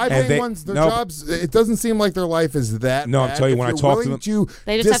 for the high And paying they- ones, their no. jobs, it doesn't seem like their life is that No, I'm bad. telling you, If when I you're talk to willing them-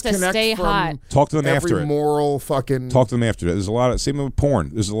 They just have to disconnect stay from hot. Talk to them every after it. moral fucking. Talk to them after that. There's a lot of same with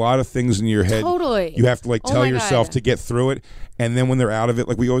porn. There's a lot of things in your head. Totally. You have to like Oh tell my yourself God. to get through it, and then when they're out of it,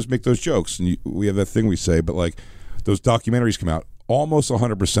 like we always make those jokes, and we have that thing we say, but like those documentaries come out, almost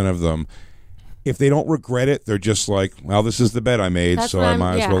 100% of them. If they don't regret it, they're just like, well, this is the bet I made, That's so what I I'm-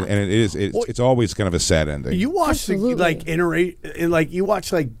 might as well. yeah. And it's always kind of a sad ending. You watch Absolutely. you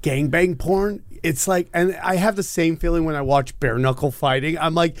watch like gangbang porn. It's like, and I have the same feeling when I watch bare knuckle fighting.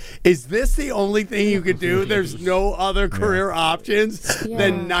 I'm like, is this the only thing you could do? There's no other career options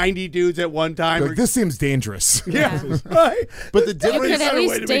than 90 dudes at one time. Like, this seems dangerous. Yeah, right. But the You difference could at Wait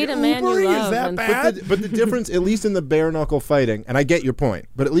least a minute, date a man you Ubering, love. is that and- bad? But the difference, at least in the bare knuckle fighting, and I get your point,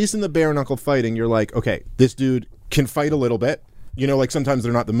 but at least in the bare knuckle fighting, you're like, okay, this dude can fight a little bit. Like sometimes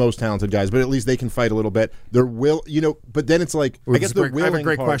they're not the most talented guys, but at least they can fight a little bit. They're but then it's like, I guess the willing I have a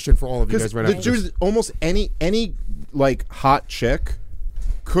great part- question for all of you 'cause guys right the after this. dude, almost any like hot chick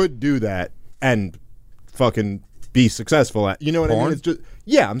could do that and fucking be successful at. You know what I Porn? mean? It's just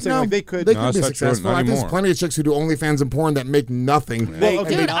I'm saying like they could. They No, could be that's not true. successful. Not I think there's anymore. plenty of chicks who do OnlyFans and porn that make nothing. Well,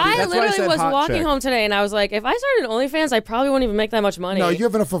 okay, Dude, that's I why literally said was hot walking chick. home today and I was like, if I started OnlyFans, I probably wouldn't even make that much money. No, you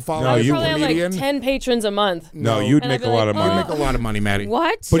have enough of I followers. would you probably have comedian. like 10 patrons a month. No, you'd And make I'd a be lot like, of money. You make a lot of money, Maddie.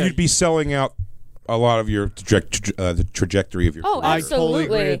 What? But you'd be selling out a lot of your the trajectory of your Oh, career. I absolutely.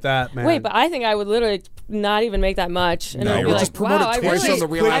 totally agree with that, man. Wait, but I think I would literally not even make that much. And No, I'd you be would. like, Just promote it wow, I twice really, on the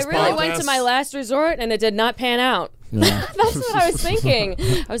Real I Ass really went to podcast. my last resort and it did not pan out. That's what I was thinking.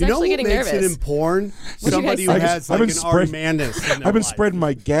 I was You know actually who getting makes nervous. it in porn? you Somebody guys who think? has I've like been an spread- Armandus. in their I've been life. spreading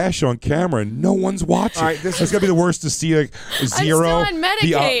my gash on camera and no one's watching. All right, this it's gonna be the worst to see like zero. still on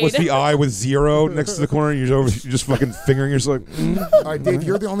Medicaid. What's the eye with zero next to the corner? And you're just fucking fingering. You're just like, All right, Dave,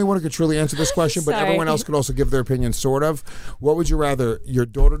 you're the only one who could truly answer this question, but Sorry. everyone else could also give their opinion, sort of. What would you rather, your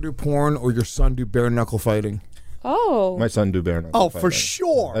daughter do porn or your son do bare knuckle fighting? Oh. My son do bare knuckle. Oh, for fighting.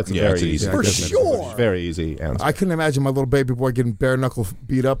 sure. That's a Yeah, very it's an easy. easy- For that's a sure. Very easy answer. I couldn't imagine my little baby boy getting bare knuckle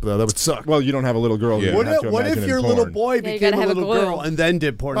beat up, though. That would suck. Well, you don't have a little girl. Yeah. You What have if, to what imagine if in your porn. little boy you became gotta a have a little glue. girl and then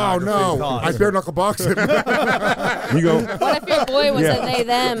did Oh, pornography? no. God. I bare knuckle box him. you go. What if your boy was a they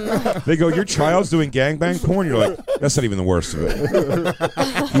them? They go. Your child's doing gangbang porn. You're like, that's not even the worst of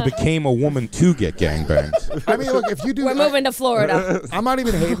it. You became a woman to get gangbanged. I mean, look, if you do. We're moving to Florida. I'm not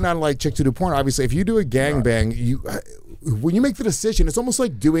even hating on like chicks who do porn. Obviously, if you do a gangbang, when you make the decision, it's almost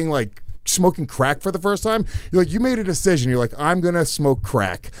like doing like smoking crack for the first time. You're like, you made a decision. You're like, I'm gonna smoke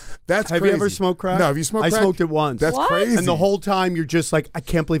crack. That's Have crazy. you ever smoked crack? No. Have you smoked I crack? smoked it once. That's What? crazy. And the whole time you're just like, I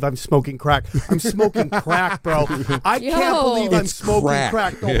can't believe I'm smoking crack. I'm smoking crack, bro. I can't Yo. believe I'm It's smoking crack.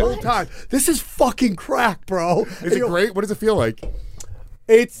 crack, the Yeah. whole time. This is fucking crack, bro. Is it great? What does it feel like?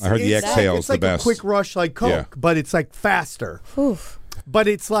 It's I heard the it's exhale's it's like the a best. quick rush like Coke, Yeah. but it's like faster. Oof. But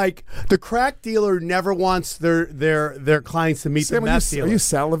it's like the crack dealer never wants their clients to meet Sam, the are meth you dealer.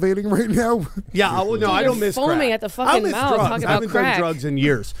 salivating right now? Yeah, I don't you're miss foaming crack. at the I fucking don't miss mouth drugs. talking I about haven't crack. done drugs in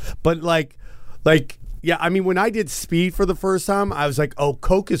years. But like, yeah, I mean, when I did speed for the first time, I was like, oh,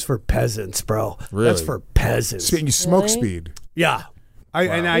 Coke is for peasants, bro. Really? That's for peasants. And you smoke Really? speed. Yeah.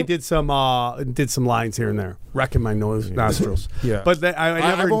 And I did some lines here and there. wrecking my nostrils. Yeah. But I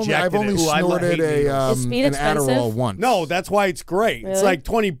never injected I've only it. Ooh, I snorted hate needles. Is speed an expensive? Adderall once. No, that's why it's great. It's Really? like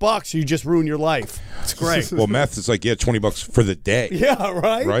 $20. You just ruin your life. It's great. Well, meth is like $20 for the day. Yeah,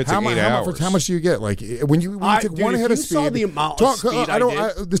 right. Right. It's How, like 8 how, hours. how much do you get? Like when you take dude, one if hit you of speed. saw the amount of speed I don't.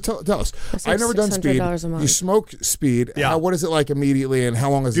 I did. Just tell us. That's I've like never done speed. $600 a month. You smoke speed. Yeah. What is it like immediately, and how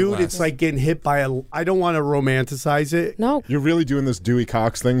long is it? Dude, last? it's like getting hit by a. I don't want to romanticize it. No. You're really doing this Dewey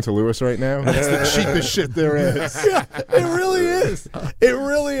Cox thing to Lewis right now? That's the cheapest shit there is. Yeah, it really is. It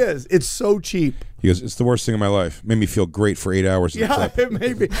really is. It's so cheap. He goes, it's the worst thing in my life. Made me feel great for 8 hours. in the Yeah, clip. it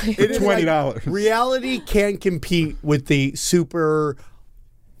may be. It is $20. like, reality can't compete with the super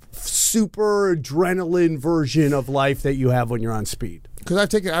adrenaline version of life that you have when you're on speed.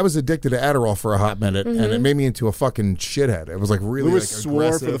 Because I was addicted to Adderall for a hot minute, and it made me into a fucking shithead. It was like really. Lewis like, swore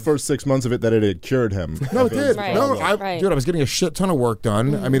aggressive. for the first 6 months of it that it had cured him. No, it did. Right. No, Right. dude, I was getting a shit ton of work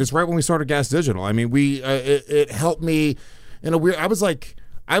done. I mean, it's right when we started Gas Digital. I mean, it helped me in a weird.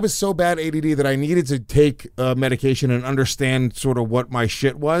 I was so bad ADD that I needed to take medication and understand sort of what my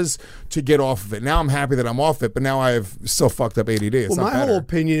shit was to get off of it. Now I'm happy that I'm off it, but now I have still fucked up ADD. It's Well, not my better. whole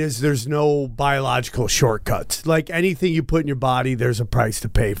opinion is there's no biological shortcuts. Like anything you put in your body, there's a price to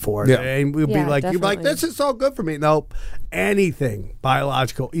pay for it. Yeah. And we'd Yeah, be like, you'd be like, definitely. this is all good for me. Nope. Anything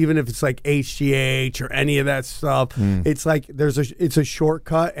biological, even if it's like HGH or any of that stuff, it's like it's a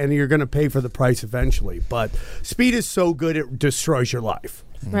shortcut, and you're going to pay for the price eventually. But speed is so good, it destroys your life.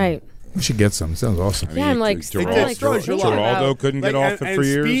 Right. We should get some. Sounds awesome. Yeah, I'm like, Geraldo couldn't get off it for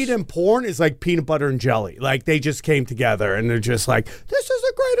years. Speed and porn is like peanut butter and jelly. Like they just came together, and they're just like, this is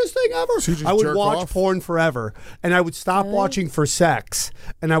the greatest thing ever. So you just I would jerk watch off? porn forever, and I would stop watching for sex,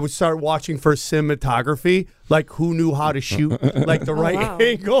 and I would start watching for cinematography. Like who knew how to shoot like the right wow.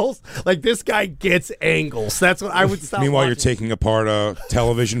 angles? Like this guy gets angles. That's what I would stop. Meanwhile, you're watching. taking apart a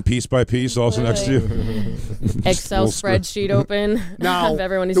television piece by piece, also next to you. Excel Little script. spreadsheet open Now, of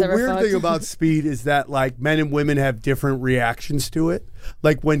everyone who's the ever weird fucked. thing about speed is that like men and women have different reactions to it.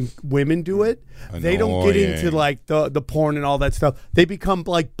 Like when women do it, they don't get into Annoying. like the porn and all that stuff. They become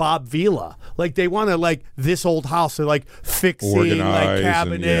like Bob Vila. Like they want to like this old house. They're like fixing Organize like and,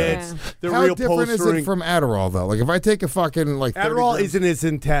 cabinets. yeah. The How real different is postering. it from Adderall though? Like if I take a fucking like 30 Adderall grams- isn't as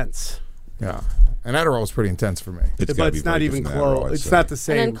intense, Yeah, and Adderall was pretty intense for me. It's but gotta it's be not very even different than Adderall, close. I'd It's say. not the And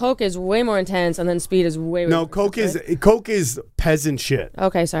same. then Coke is way more intense, and then speed is way No, more Coke intense, is Coke is peasant shit. right?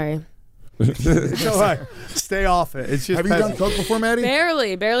 Okay, sorry. It's all right. Stay off it. It's just Have you done peasant. coke before, Maddie?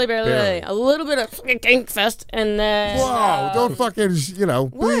 Barely. A little bit of fucking Kink Fest, and then. Whoa! Don't fucking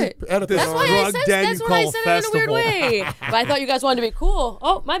What? beep, edit That's that why out. I drug said den that's you why I call said it in a weird festival. way. But I thought you guys wanted to be cool.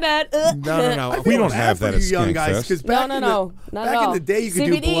 Oh, my bad. No. We don't Bad have for that you at young Skank guys. Fest. 'Cause back No, in not the, at back all. in the day, you could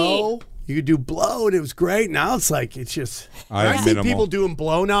CBD. do blow. You could do blow, and it was great. Now it's like it's just. I have see minimal. people doing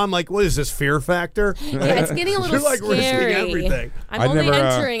blow now. I'm like, what is this Fear Factor? Yeah, it's getting a little You're like risking scary. everything. I'm I only never,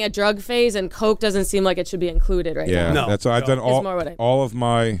 entering a drug phase, and Coke doesn't seem like it should be included right Yeah, now. No, that's I've no. done It's more what I- all of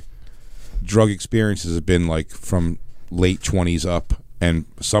my drug experiences have been like from late 20s up, and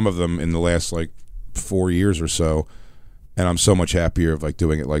some of them in the last like 4 years or so. And I'm so much happier of like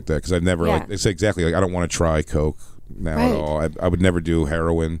doing it like that because I've never Yeah. like it's exactly like I don't want to try Coke now Right. at all. I would never do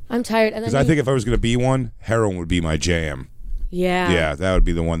heroin I'm tired. And because then I think if I was going to be one, heroin would be my jam. Yeah, that would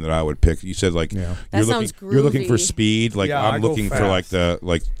be the one that I would pick. You said like That you're sounds looking for groovy. speed. Like Yeah, I I'm go looking for like fast.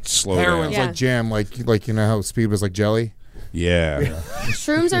 the slow Heroin's down. Yeah. like jam, like you know how speed was like jelly. Yeah,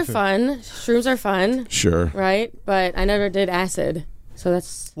 Shrooms are fun. Shrooms are fun, sure. right? But I never did acid. So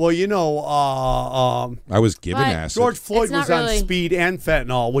that's. Well, you know, I was given But- acid. George Floyd It's not was on really- speed and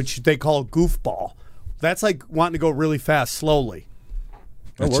fentanyl, which they call goofball. That's like wanting to go really fast, slowly.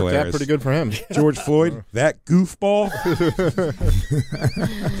 That That's worked out hilarious. pretty good for him. George Floyd, that goofball.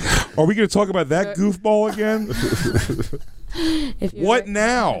 Are we going to talk about that goofball again? If you What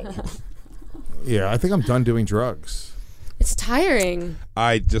now? Yeah, I think I'm done doing drugs. It's tiring.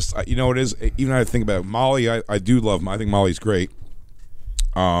 You know what it is? Even I think about it, Molly. I do love. I think Molly's great.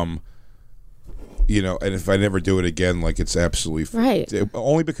 You know, and if I never do it again, like it's absolutely Right.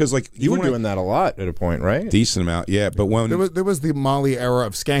 Only because like You were even when doing that a lot at a point, right? decent amount, yeah. But when There was the Molly era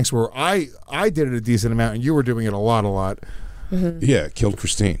of skanks where I did it a decent amount and you were doing it a lot. yeah, killed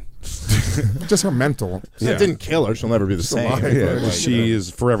Christine. Just her mental. It didn't kill her. She'll never be the same. Yeah, she is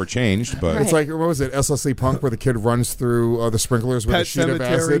forever changed. But Right. It's like, what was it, SLC Punk, where the kid runs through the sprinklers with Pet a sheet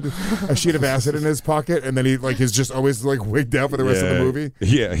Cemetery. a sheet of acid in his pocket, and then he like is just always like wigged out for the rest of the movie.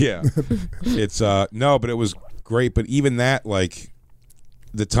 Yeah. It's no, but it was great. But even that, like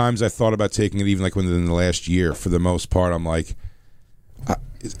the times I thought about taking it, even like within the last year, for the most part, I'm like,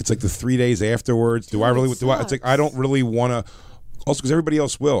 it's like the 3 days afterwards. Do I really? It's like I don't really want to. Also, because everybody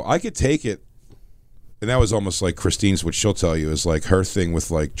else will. I could take it and that was almost like Christine's, what she'll tell you is like her thing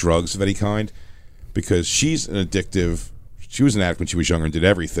with like drugs of any kind, because she's an addictive. She was an addict when she was younger and did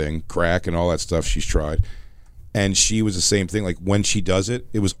everything, crack and all that stuff she's tried. And she was the same thing. Like when she does it,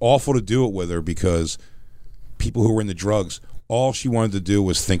 it was awful to do it with her because people who were in the drugs, all she wanted to do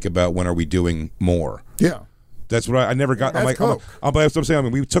was think about when are we doing more. Yeah. That's what I never got. That's that's what I'm saying. I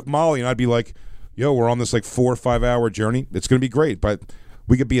mean, we took Molly and I'd be like, yo, we're on this like 4 or 5 hour journey. It's going to be great. But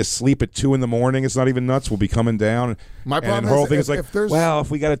we could be asleep at 2 a.m. It's not even nuts. We'll be coming down. My problem and her whole thing is is like, if there's- well, if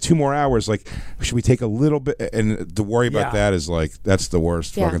we got 2 more hours, like, should we take a little bit? And to worry about that is like, that's the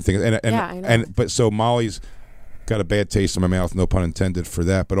worst Yeah. fucking thing. I know. But so Molly's got a bad taste in my mouth, no pun intended for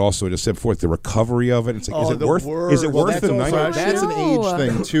that. But also, I just said before, the recovery of it. It's like, is it worth? Is it worth the night? That's an age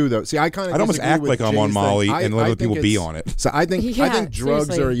thing too, though. See, I kind of I'd almost act like I'm on Molly and let other people be on it. So I think drugs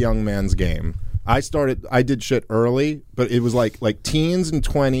seriously. are a young man's game. I did shit early, but it was like teens and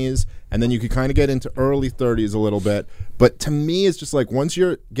 20s, and then you could kind of get into early 30s a little bit. But to me, it's just like once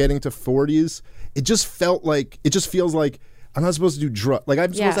you're getting to 40s, it just feels like I'm not supposed to do drugs. Like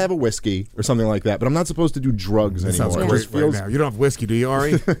I'm supposed to have a whiskey or something like that, but I'm not supposed to do drugs That anymore. sounds It great just feels right now. You don't have whiskey, do you,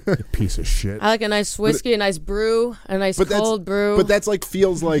 Ari? You piece of shit. I like a nice whiskey, a nice brew, a nice cold brew. But that's like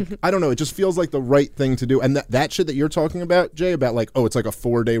feels like I don't know. It just feels like the right thing to do. And that shit that you're talking about, Jay, about like it's like a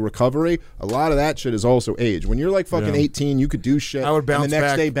 4-day recovery. A lot of that shit is also age. When you're like fucking 18, you could do shit. I would bounce and the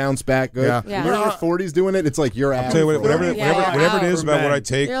next back. day bounce back good. Yeah. Yeah. When you're in your 40s doing it, it's like you're out. I'll tell you whatever it is about what I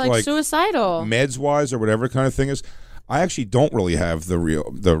take, You're like suicidal. meds wise or whatever kind of thing is. I actually don't really have the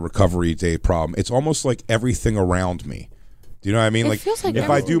recovery day problem. It's almost like everything around me. Do you know what I mean? It feels like if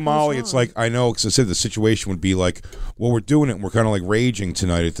I everything do Molly, goes it's like I know because I said the situation would be like, well, we're doing it and we're kind of like raging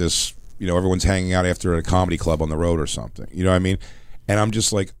tonight at this. You know, everyone's hanging out after a comedy club on the road or something. You know what I mean? And I'm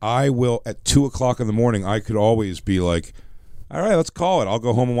just like, I will at 2:00 in the morning. I could always be like, all right, let's call it. I'll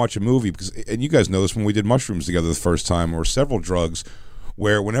go home and watch a movie because, and you guys know this when we did mushrooms together the first time, or several drugs,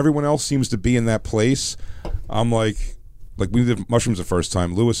 where when everyone else seems to be in that place, I'm like we did mushrooms the first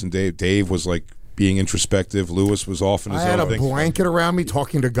time. Lewis and Dave was like being introspective. Lewis was off in his I had own a thing. blanket around me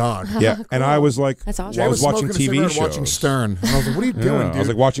talking to God. Yeah, and I was like, That's awesome. I was watching smoking a TV cigarette shows. and watching Stern. And I was like, what are you doing, Yeah, dude? I was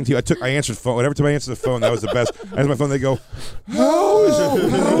like watching TV. I answered phone. Every time I answered the phone, that was the best. I answered my phone. They go,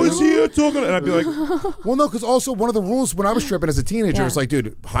 how is he talking? And I'd be like, well, no, because also one of the rules when I was tripping as a teenager was like,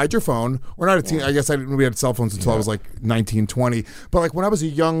 dude, hide your phone. We're not a teen. I guess we had cell phones until I was like 19, 20. But like when I was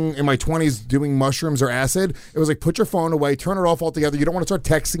in my 20s doing mushrooms or acid, it was like put your phone away, turn it off altogether. You don't want to start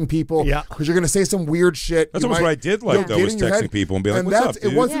texting people because you're going to say some weird shit. that's almost what I did like though, was texting people and being like, what's up,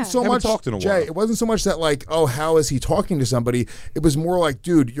 dude? It wasn't so Haven't much, talked in a Jay, while. it wasn't so much that like, oh, how is he talking to somebody? It was more like,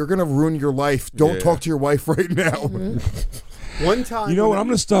 dude, you're going to ruin your life. Don't talk to your wife right now. One time, You know what? I'm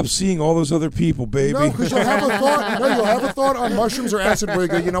going to stop seeing all those other people, baby. No, because you'll have a thought. No, you'll have a thought on mushrooms or acid where you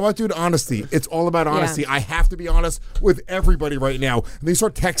go, you know what, dude? Honesty. It's all about honesty. I have to be honest with everybody right now. And they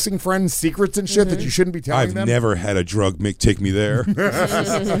start texting friends secrets and shit that you shouldn't be telling I've them. never had a drug take me there.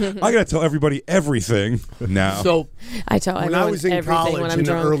 I got to tell everybody everything now. So I tell when everyone I was in everything college when I'm in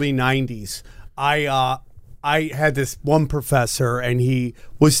drunk. the early 90s, I had this one professor, and he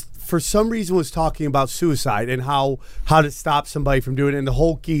was for some reason was talking about suicide and how to stop somebody from doing it. And the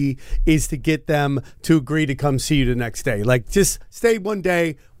whole key is to get them to agree to come see you the next day. Like, just stay one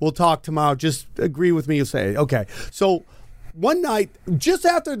day, we'll talk tomorrow, just agree with me, you'll say, okay. So one night, just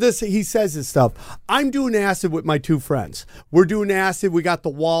after this, he says this stuff. I'm doing acid with my 2 friends. We're doing acid. We got the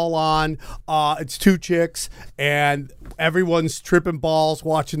wall on. It's 2 chicks, and everyone's tripping balls,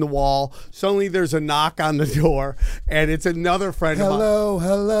 watching the wall. Suddenly, there's a knock on the door, and it's another friend of mine.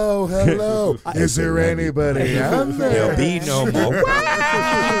 Hello. Is there anybody out there? There'll be no more.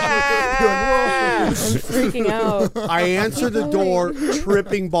 I'm freaking out. I answer the door,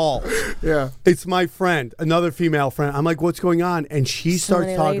 tripping balls. Yeah. It's my friend, another female friend. I'm like, what's going on? And she starts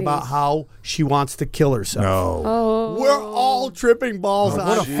many talking about ladies. how she wants to kill herself. No. Oh. We're all tripping balls on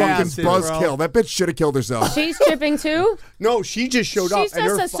What a fucking acid, bro. buzzkill. That bitch should have killed herself. She's tripping too? No, she just showed up. She's and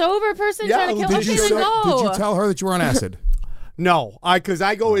just her a sober person Yeah, trying to kill did her. you She doesn't say- know. Did you tell her that you were on acid? No, because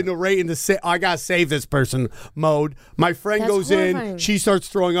I go into I gotta save this person mode. My friend That's goes horrifying. in, she starts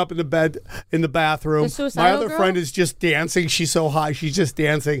throwing up in the bed in the bathroom. The suicidal My other girl? friend is just dancing. She's so high, she's just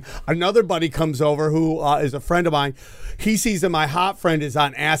dancing. Another buddy comes over who is a friend of mine. He sees that my hot friend is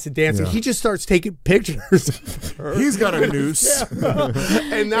on acid dancing. He just starts taking pictures. of her. He's got a noose.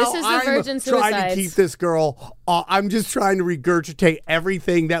 And now This is the I'm virgin trying to suicides. keep this girl. I'm just trying to regurgitate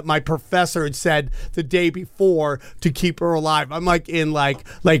everything that my professor had said the day before to keep her alive. I'm like in like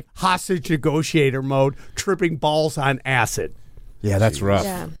hostage negotiator mode, tripping balls on acid. Yeah, that's rough.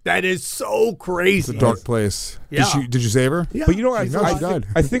 Yeah. That is so crazy. It's a dark place. Yeah. Did you save her? Yeah. But you know, She died.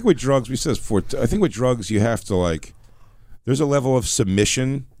 I think with drugs, we said this before. I think with drugs, you have to like. There's a level of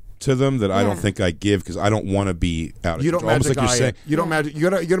submission to them that I don't think I give because I don't want to be out of You don't control. Almost magic like eye you're it. You don't magic. You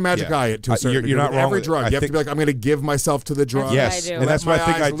gotta magic eye it to a certain you're degree. not With wrong every with it. drug. I You have to think- be like, I'm going to give myself to the drug. Yes, I do. and that's what I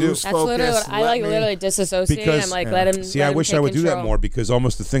think I do. That's literally what I like. Literally disassociate. I'm like, let him. See, let I him wish take I would do that control. more because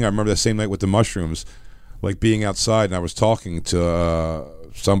almost the thing I remember that same night with the mushrooms, like being outside and I was talking to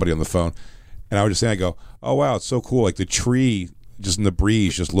somebody on the phone, and I was just saying, I go, oh wow, it's so cool. Like the tree just in the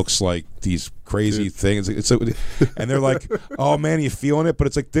breeze just looks like these crazy things. It's so, and they're like, oh man, you feeling it? But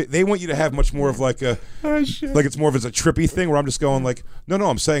it's like they want you to have much more of like a like it's more of a trippy thing where I'm just going like, no,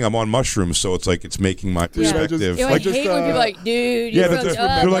 I'm saying I'm on mushrooms, so it's like it's making my perspective. I like hate when people are like, dude, you fucked up,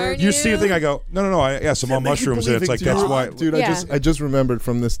 they're like, aren't you see the thing? I go, no, yes, I'm on mushrooms, and it's like that's why, dude. I just remembered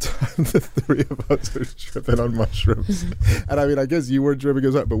from this time the three of us were tripping on mushrooms, and I mean, I guess you were tripping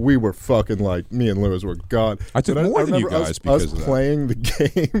as well, but we were fucking like me and Lewis were gone. I took more than you remember guys because us of that. playing the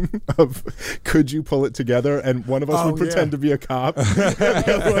game of could you pull it together, and one of us would pretend to be a cop. And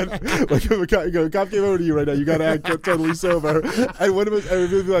the other one, like if a cop came over to you right now, you got to act totally sober, and one of us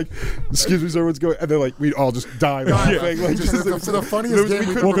would be like, "Excuse me, sir, what's going?" And then like we'd all just die laughing. Like, So the funniest game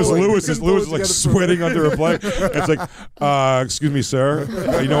we well, because Lewis is like sweating under a blanket. It's like, excuse me, sir.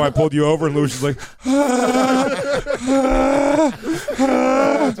 You know, I pulled you over, and Lewis is like,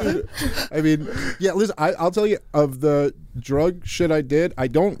 I mean, yeah. Listen, I'll tell you of the drug shit I did. I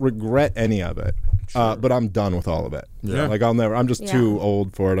don't regret any of it, but I'm done with all of it. Yeah. Like I'll never. I'm just too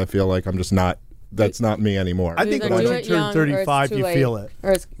old for it. I feel like I'm just not. That's not me anymore. I think once you turn 35, you feel it.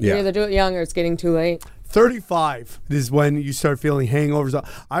 Or it's, you either do it young or it's getting too late. 35 is when you start feeling hangovers.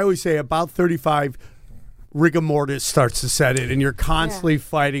 I always say about 35, rigor mortis starts to set in, and you're constantly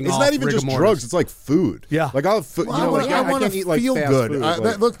fighting It's off not even rigor just mortis. drugs. It's like food. Yeah. Like I'll have food. Well, You know, I want can't to eat like feel fast good. food.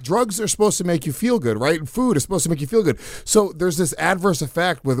 Like- Look, drugs are supposed to make you feel good, right? Food is supposed to make you feel good. So there's this adverse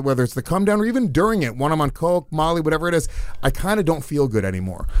effect with whether it's the come down or even during it. When I'm on coke, Molly, whatever it is, I kind of don't feel good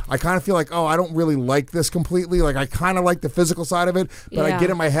anymore. I kind of feel like, oh, I don't really like this completely. Like I kind of like the physical side of it, but I get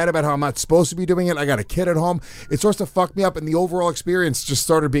in my head about how I'm not supposed to be doing it. I got a kid at home. It starts to fuck me up, and the overall experience just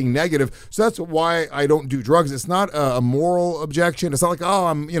started being negative. So that's why I don't do drugs. It's not a moral objection. It's not like,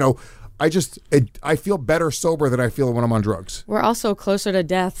 oh, I feel better sober than I feel when I'm on drugs. We're also closer to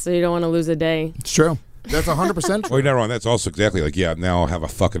death, so you don't want to lose a day. It's true. That's 100% true. well, you're not wrong. That's also exactly like, yeah, now I'll have a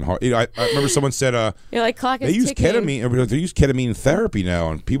fucking heart. You know, I remember someone said, You're like, clock is they use ticking. ketamine. They use ketamine therapy now,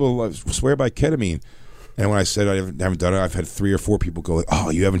 and people swear by ketamine. And when I said I haven't done it, I've had 3 or 4 people go, like, "Oh,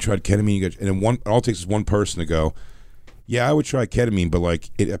 you haven't tried ketamine?" And then all it takes is one person to go, "Yeah, I would try ketamine, but like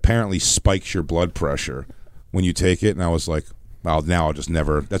it apparently spikes your blood pressure when you take it." And I was like, "Well, now I'll just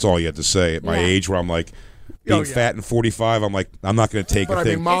never." That's all you had to say at my age, where I'm like, being fat and 45, I'm like, I'm not going to take But a I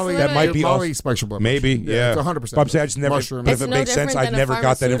thing. mean, Molly, that might be Molly also, spikes your blood maybe, pressure. yeah. It's 100%. But I'm saying I just never. Mushroom. If It's it no makes sense, different I than a never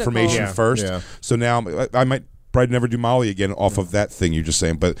got that pharmaceutical. information Yeah. first. Yeah. So now I might probably never do Molly again off of that thing you're just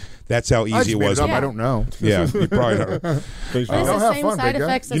saying. But that's how I easy just it made was. it up. I don't know. Yeah, you probably don't. But it's Go the have same fun, side big guy.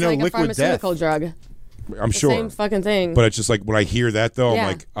 effects as You know, like a liquid pharmaceutical death. drug. I'm The sure. same fucking thing. But it's just like when I hear that though, Yeah. I'm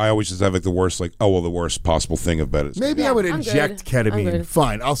like, I always just have like the worst, like, oh well, the worst possible thing about it. Maybe I would I'm inject good. I'm ketamine. good.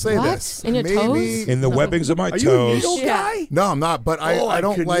 Fine, I'll say What? this. In your Maybe toes? In the webbings of my Are you a toes. needle guy? No, I'm not. But I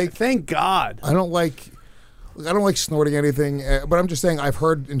don't couldn't- like. Thank God. I don't like snorting anything, but I'm just saying I've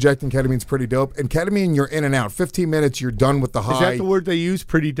heard injecting ketamine's pretty dope. And ketamine, you're in and out. 15 minutes, you're done with the high. Is that the word they use?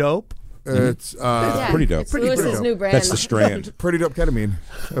 Pretty dope. It's Yeah, pretty dope. It's Pretty Lewis's dope. new brand. That's the strand. pretty dope ketamine,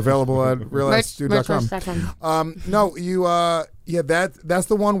 available at realattitude.com. Merch.com. No, you that's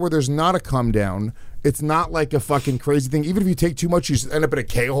the one where there's not a come down. It's not like a fucking crazy thing. Even if you take too much, you just end up in a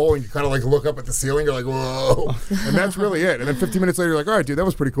K-hole and you kind of like look up at the ceiling. You're like, whoa, and that's really it. And then 15 minutes later, you're like, all right, dude, that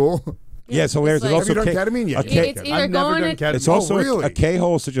was pretty cool. Yeah, it's hilarious. It's It's like- also Have you done ketamine yet? K- It's either I've never going done ketamine. It's also really? a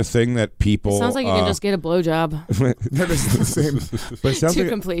K-hole is such a thing that people. It sounds like you can just get a blowjob That is the same. But it sounds to like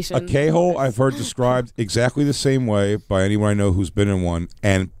completion. a K-hole I've heard described exactly the same way by anyone I know who's been in one,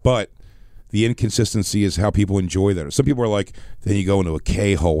 but the inconsistency is how people enjoy that. Some people are like, then you go into a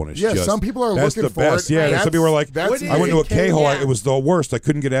K-hole and it's Yeah, just some people are that's looking the for best. it. Yeah, That's- some people are like, that's I went to a me. K-hole. Yeah. It was the worst. I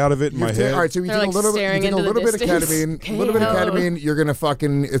couldn't get out of it in my head. All right, so you They're, take like, a little staring bit, into the bit of distance. ketamine, a little bit of K.O. ketamine. You're gonna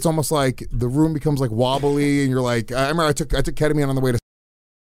fucking. It's almost like the room becomes like wobbly, and you're like. I remember I took ketamine on the way to.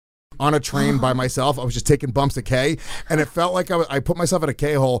 On a train by myself, I was just taking bumps at K, and it felt like I put myself in a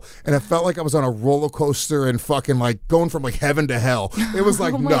K-hole, and it felt like I was on a roller coaster and fucking like going from like heaven to hell. It was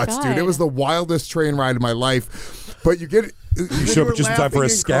like Oh my nuts, dude. It God. was the wildest train ride of my life. But you get. You show up just in time for a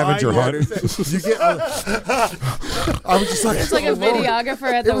scavenger hunt. You get. I was just like. It's like a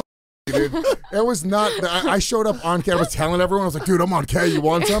videographer at the Dude. It was not. I showed up on camera telling everyone. I was like, dude, I'm on K. You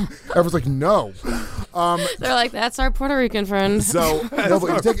want some? Everyone's like, no. They're like, that's our Puerto Rican friend. So no,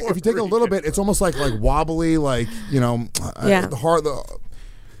 but if you take a little bit, it's almost like wobbly, like the hard.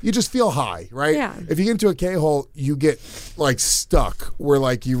 You just feel high, right? Yeah. If you get into a K-hole, you get like stuck, where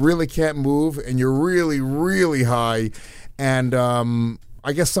like you really can't move, and you're really, really high, and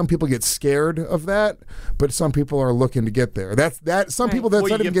I guess some people get scared of that, but some people are looking to get there. Some people that's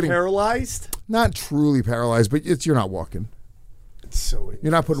not even getting paralyzed. Not truly paralyzed, but you're not walking. It's so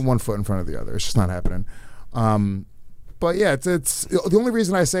you're not putting one foot in front of the other. It's just not happening. But yeah, it's the only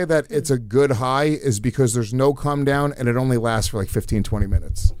reason I say that it's a good high is because there's no come down and it only lasts for like 15, 20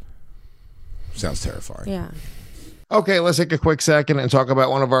 minutes. Sounds terrifying. Yeah. Okay, let's take a quick second and talk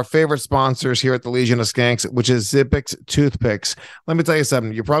about one of our favorite sponsors here at the Legion of Skanks, which is Zippix Toothpicks. Let me tell you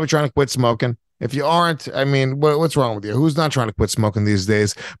something. You're probably trying to quit smoking. If you aren't, I mean, what's wrong with you? Who's not trying to quit smoking these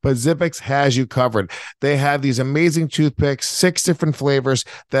days? But Zippix has you covered. They have these amazing toothpicks, 6 different flavors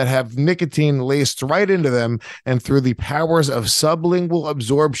that have nicotine laced right into them. And through the powers of sublingual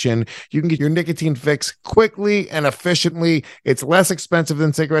absorption, you can get your nicotine fix quickly and efficiently. It's less expensive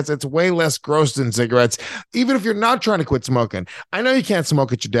than cigarettes. It's way less gross than cigarettes. Even if you're not trying to quit smoking. I know you can't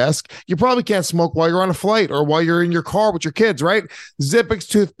smoke at your desk. You probably can't smoke while you're on a flight or while you're in your car with your kids, right? Zippix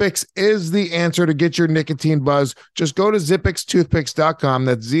Toothpicks is the answer to get your nicotine buzz. Just go to zippixtoothpicks.com.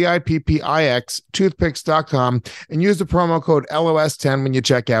 That's ZIPPIX toothpicks.com and use the promo code LOS10 when you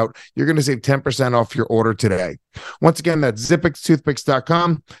check out. You're going to save 10% off your order today. Once again, that's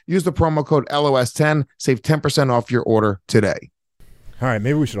zippixtoothpicks.com. Use the promo code LOS10. Save 10% off your order today. All right,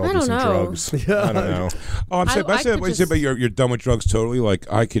 maybe we should all do some drugs. Yeah. I don't know. Oh, I'm saying, but you're done with drugs totally.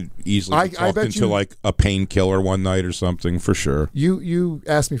 Like I could easily be talked into like a painkiller one night or something for sure. You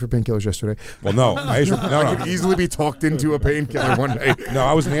asked me for painkillers yesterday. Well, no, I could easily be talked into a painkiller one night. No,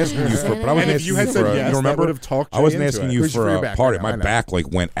 I wasn't asking you for. But I wasn't asking you for. Yes, you don't remember? I wasn't asking you for a party. My back like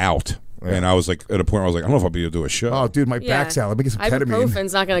went out. Yeah. And I was like, at a point where I was like, I don't know if I'll be able to do a show. Oh, dude, my back's out. Let me get some ketamine.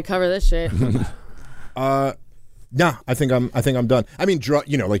 Ibuprofen's not going to cover this shit. Nah, I think I'm done. I mean,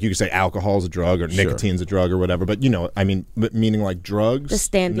 like you could say alcohol's a drug or nicotine's a drug or whatever, but I mean, meaning like drugs. The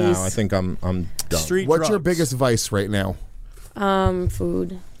standees. No, I think I'm done. What's your biggest vice right now?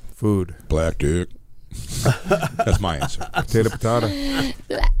 Food. Black dick. That's my answer. Potato.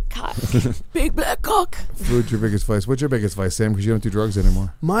 Black cock. Big black cock. Food's your biggest vice. What's your biggest vice, Sam? Because you don't do drugs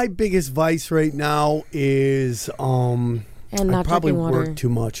anymore. My biggest vice right now is and not I probably drinking water. work too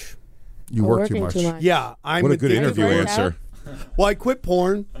much. You work too much. Yeah, I'm what a good addicted. interview answer. Well, I quit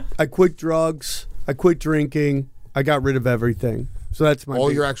porn. I quit drugs. I quit drinking. I got rid of everything. So that's my. All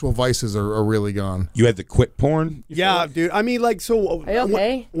your actual vices are really gone. You had to quit porn? Yeah, dude. I mean, like, so. Are you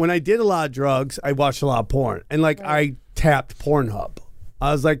okay? When I did a lot of drugs, I watched a lot of porn, and like I tapped Pornhub.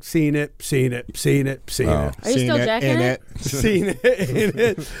 I was like, seeing it. Are you still jacking it? Seen it in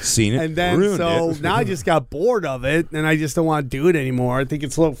it. Seen it. And then now I just got bored of it, and I just don't want to do it anymore. I think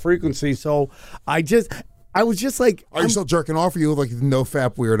it's low frequency, so I was just like, are you still jerking off, or you look like no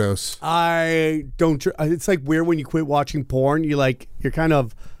fap weirdos? I don't. It's like weird when you quit watching porn. You're kind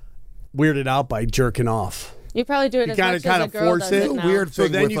of weirded out by jerking off. You probably do it as much as a girl force does it. it now. Weird So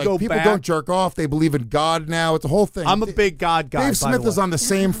thing then with, you like, go people back. don't jerk off. They believe in God now. It's a whole thing. I'm a big God guy. Dave Smith is on the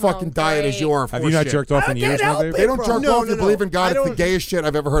same fucking diet as you are. Have you not jerked off in years now, Dave? They don't jerk off. They believe in God. It's the don't- gayest shit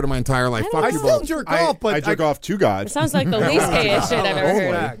I've ever heard in my entire life. Fuck I you still both. jerk off, but I jerk off to God. It sounds like the least gayest shit I've ever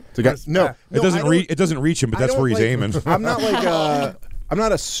heard. To God. No, It doesn't reach him, but that's where he's aiming. I'm not like I'm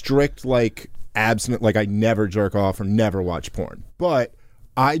not a strict like abstinent. Like I never jerk off or never watch porn, but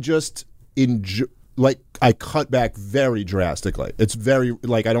I just enjoy. Like I cut back very drastically. It's very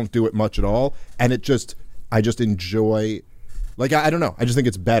like I don't do it much at all, and I just enjoy. Like I don't know. I just think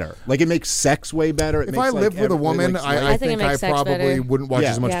it's better. Like it makes sex way better. If I lived with a woman, I think I probably wouldn't watch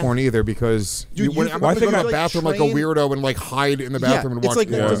as much porn either because I'm not going to go to the bathroom like a weirdo and like hide in the bathroom and watch. It's like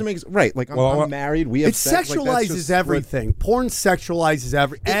that doesn't make right. Like I'm married. We have it sex. sexualizes everything. Porn sexualizes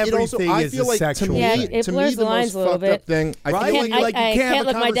everything. I is feel like sexual. it blurs the lines a little bit. Thing, Right? I can't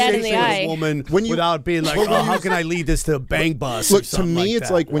look my dad in the eye. Woman without being like, oh, how can I lead this to a bang bus? Look, to me,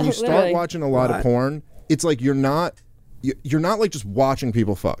 it's like when you start Literally. watching a lot of porn, it's like you're not like just watching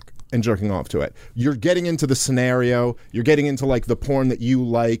people fuck and jerking off to it. You're getting into the scenario. You're getting into like the porn that you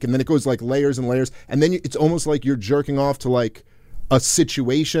like, and then it goes like layers and layers, and then it's almost like you're jerking off to like a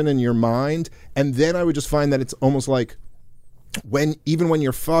situation in your mind. And then I would just find that it's almost like even when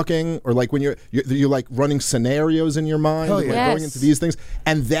you're fucking or like when you're like running scenarios in your mind, Hell and, like, yeah. going into these things,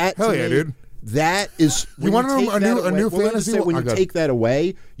 and that Hell to yeah, me, dude. that is You want to know a new fantasy? When you take that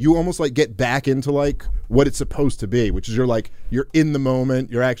away, you almost like get back into like what it's supposed to be, which is you're in the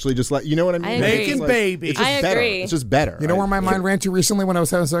moment. You're actually just like, you know what I mean? I agree. Making babies. It's just I better. agree. It's just better. You know where my mind ran to recently when I was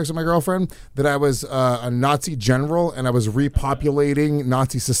having sex with my girlfriend? That I was a Nazi general and I was repopulating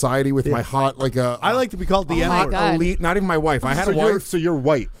Nazi society with my hot, like a. I like to be called the my N-word. God. elite. Not even my wife. I had a wife. So you're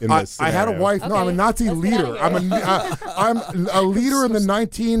white in this. I had a scenario. wife. No, I'm a Okay, Nazi let's get leader. out of I'm a leader in the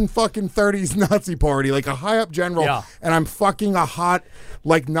 1930s Nazi party, like a high up general, Yeah. and I'm fucking a hot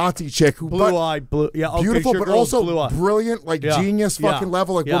like Nazi chick who Blue-eyed, yeah, okay, beautiful, so your but girl's also blue-eyed. brilliant, like Yeah. genius fucking Yeah.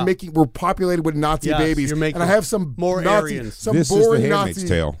 level. Like Yeah. we're populated with Nazi Yes, babies, you're making and I have some more Nazi, Aryans. some This is the boring Handmaid's Nazi.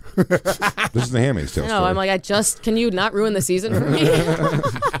 Tale. This is the Handmaid's Tale. No, story. I'm like, can you not ruin the season for me?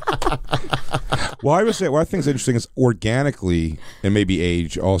 Well, I would say what I think is interesting is organically, and maybe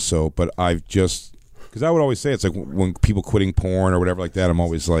age also, but I've just because I would always say it's like when people quitting porn or whatever like that. I'm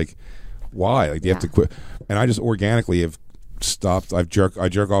always like, why? Like, do you have to quit? And I just organically have stopped. I jerk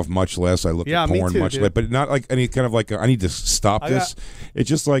off much less. I look Yeah, at me porn too, much dude. less, but not like any kind of like I need to stop this. It's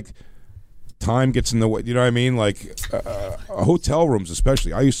just like time gets in the way. You know what I mean? Like hotel rooms,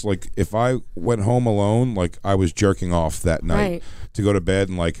 especially. I used to like if I went home alone, like I was jerking off that night Right. to go to bed,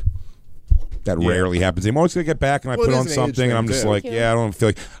 and like that rarely happens. I'm always gonna get back and I Well, put it on is an age something, and I'm thing, just too. like,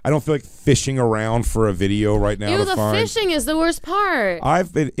 I don't feel like fishing around for a video right now Ew, to the find. fishing is the worst part.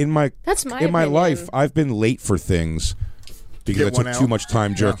 I've been in my That's my in my opinion. life. I've been late for things because I Get one took out. too much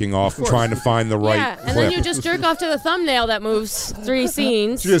time jerking off and trying to find the right yeah, and clip. then you just jerk off to the thumbnail that moves 3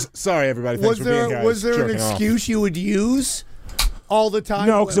 scenes. Just sorry, everybody. Thanks Was for being there here. was there an Jerking off. excuse you would use all the time?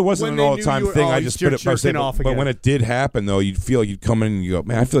 No, because it wasn't when an they all knew the time you were- thing. oh, I he's just put it by saying, jerking off but again. when it did happen, though, you'd feel like you'd come in and you go,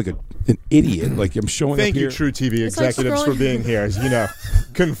 man, I feel like an idiot. Like I'm showing Thank up you, here. True TV It's like executives, for scrolling- being here. You know,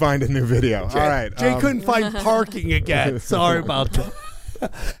 couldn't find a new video. All right, Jay couldn't find parking again. Sorry about that.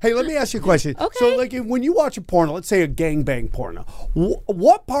 Hey, let me ask you a question. Okay. So, like, when you watch a porno, let's say a gangbang porno,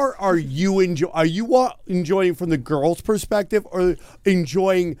 what part are you enjoying? Are you enjoying from the girl's perspective, or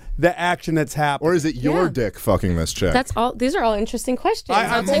enjoying the action that's happening? Or is it your Yeah. dick fucking this chick? That's all. These are all interesting questions.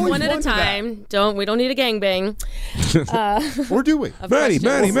 I've I'll take always one at a wondered that. time. We don't need a gangbang. Or do we? Maddie,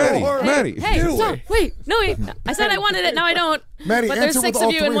 questions. Maddie. Hey, stop. Wait. No, wait. I said I wanted it. Now I don't. Maddie, but there's answer with 6 of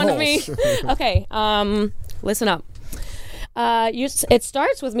all you and 3 one of me. holes. Okay. Listen up. It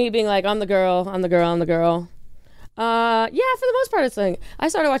starts with me being like, I'm the girl. Yeah, for the most part, it's like I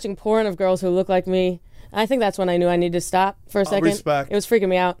started watching porn of girls who look like me. I think that's when I knew I needed to stop for a second. respect. It was freaking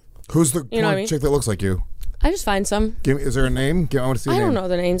me out. Who's the You know what I mean? chick that looks like you? I just find some. Is there a name? I want to see. A I name. don't know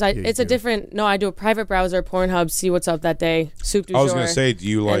the names. It's a different. No, I do a private browser, Pornhub, see what's up that day. Soup du jour. I was gonna say, do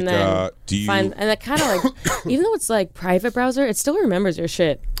you like? and then Do you? find? And that kind of like, even though it's like private browser, it still remembers your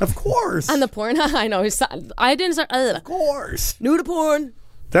shit. Of course. On the porn, I know. I didn't start. Of course. New to porn,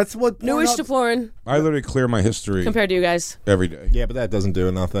 That's what newish to porn I literally clear my history compared to you guys. every day. Yeah, but that doesn't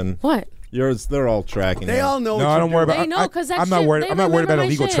do nothing. What? They're all tracking. They you. all know. No, what I you're don't worry doing. about. They know, 'cause that I'm not shit- worried. they I'm not worried about remember my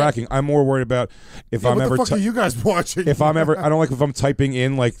illegal shit. tracking. I'm more worried about if I'm What ever. the fuck are you guys watching? If I'm ever, I don't like if I'm typing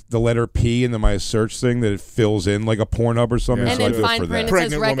in like the letter P into my search thing that it fills in like a Pornhub or something. And so I in do it fine for print, that.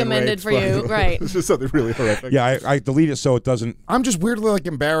 it says recommended for you. Right. It's just something really horrific. Yeah, I delete it so it doesn't. I'm just weirdly like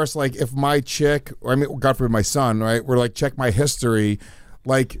embarrassed. Like if my chick, or I mean, God forbid, my son, right, were like check my history,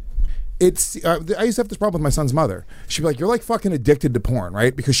 like. It's. I used to have this problem with my son's mother. She'd be like, "You're like fucking addicted to porn,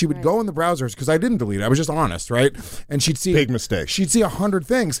 right?" Because she would go in the browsers because I didn't delete it. I was just honest, right? And she'd see Big mistake. She'd see 100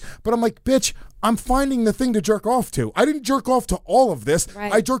 things, but I'm like, "Bitch, I'm finding the thing to jerk off to. I didn't jerk off to all of this.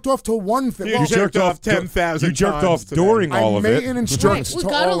 Right. I jerked off to one thing. You Well, jerked off 10,000 You jerked times off today. during all I of it. maintenance Right. jerks We to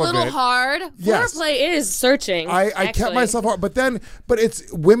got a all little of it. hard. Yes. Foreplay is searching. I kept actually. myself hard, but it's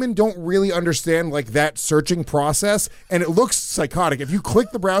women don't really understand like that searching process, and it looks psychotic. If you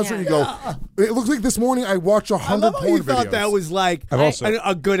click the browser and you go, it looks like this morning I watched I 100 love how porn you thought videos. that was like I've also-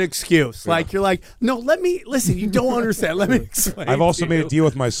 a good excuse. Like you're like, no, let me listen. You don't understand. Let me explain. I've also to made you. a deal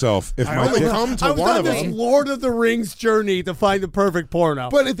with myself. If I my only dick, come to I was one on of this them. Lord of the Rings journey to find the perfect porno.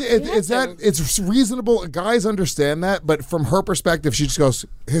 But it's reasonable. Guys understand that, but from her perspective, she just goes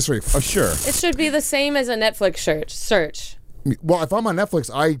history. sure. It should be the same as a Netflix search. Well, if I'm on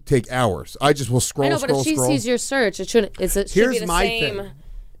Netflix, I take hours. I just will scroll. I know, but if she scroll. sees your search, it should be Here's the my same. thing.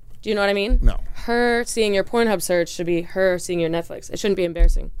 Do you know what I mean? No. Her seeing your Pornhub search should be her seeing your Netflix. It shouldn't be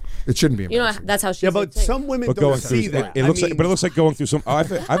embarrassing. It shouldn't be. You know, Embarrassing. that's how she. yeah, but some women But don't going through see that. it looks like, but it looks like going through some.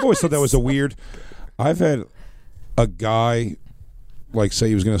 I've always thought that was a weird. I've had a guy like say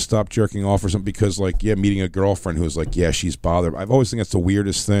he was going to stop jerking off or something because meeting a girlfriend who was like she's bothered. I've always think that's the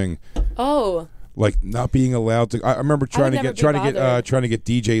weirdest thing. Oh. Like not being allowed to. I remember trying to never get be bothered.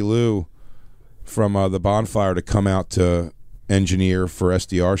 DJ Lou from the Bonfire to come out to engineer for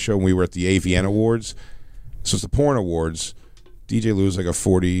SDR show. And we were at the AVN Awards. So it's the porn awards. DJ Lou's like a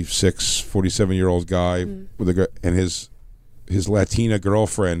 46, 47-year-old guy with and his Latina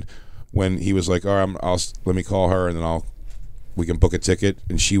girlfriend. When he was like, "All right, let me call her, and then we can book a ticket,"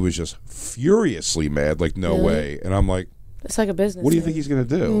 and she was just furiously mad, like, "No way!" And I'm like, "It's like a business." What do you think he's going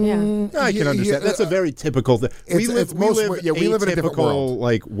to do? Yeah, I can understand. That's a very typical thing. We live in a different world.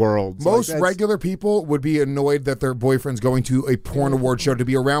 Like world. Most regular people would be annoyed that their boyfriend's going to a porn award show to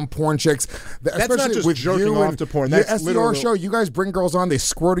be around porn chicks. That's not just with jerking you off and to porn. Your That's SDR literal show. You guys bring girls on. They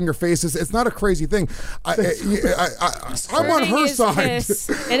squirt in your faces. It's not a crazy thing. I'm on her side. It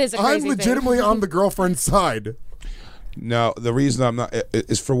is a crazy I'm legitimately on the girlfriend's side. No, the reason I'm not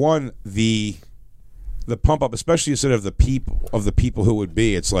is, for one, the pump up, especially instead of the people who would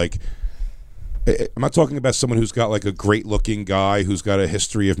be. It's like, I'm not talking about someone who's got like a great looking guy who's got a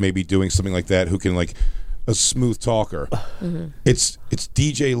history of maybe doing something like that, who can like a smooth talker. It's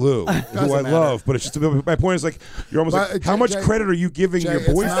DJ Lou, who I love, but it's just my point is like, you're almost like, how much credit are you giving your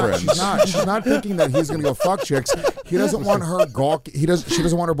boyfriend? She's not thinking that he's going to go fuck chicks. He doesn't want her she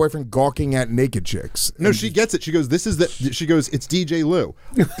doesn't want her boyfriend gawking at naked chicks. No, she gets it. She goes, she goes, it's DJ Lou.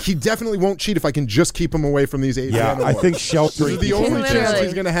 He definitely won't cheat if I can just keep him away from these AVN awards. I think sheltering this is the only chance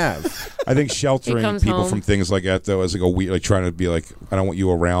he's going to have. I think sheltering people from things like that, though, is like a weird, like trying to be like, I don't want you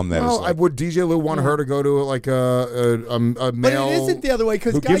around that. Well, like, would DJ Lou want her to go to like a male? But it isn't the other way,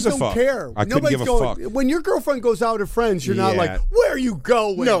 because guys don't care. I couldn't give a fuck. When your girlfriend goes out with friends, you're not like, where are you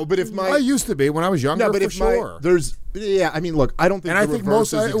going? No, but if I used to be when I was younger. No, but for sure. I mean, look, I don't think. And I think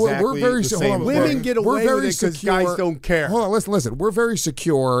most we're very women get away with it because guys don't care. Hold on, listen. We're very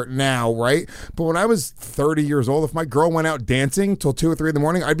secure now, right? But when I was 30 years old, if my girl went out dancing till 2 or 3 in the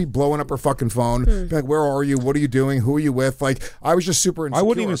morning, I'd be blowing up her fucking phone. Be like, where are you? What are you doing? Who are you with? Like, I was just super insecure. I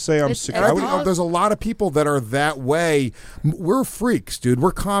wouldn't even say I'm secure. There's a lot of people that are that way. We're freaks, dude.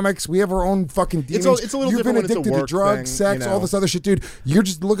 We're comics. We have our own fucking demons. It's a little You've been different when it's a addicted to work drugs, thing, sex, all this other shit, dude. You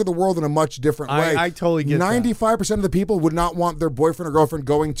just look at the world in a much different way. I totally get 95% of the people would not want their boyfriend or girlfriend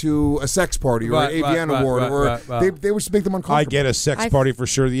going to a sex party or an AVN award, or they would make them uncomfortable. I get a sex party for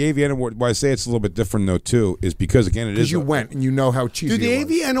sure. The AVN award, why I say it's a little bit different though too, is because again it is. Because you went and you know how cheesy. Dude,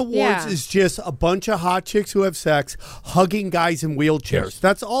 the AVN awards is just a bunch of hot chicks who have sex hugging guys in wheelchairs. Yes.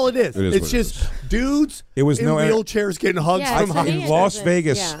 That's all it is. It's just dudes in wheelchairs getting hugs from hot in Las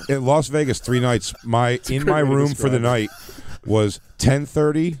Vegas. In Las Vegas, 3 nights. My room for the night was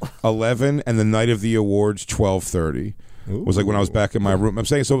 10:30, 11, and the night of the awards 12:30. Was like when I was back in my room. I'm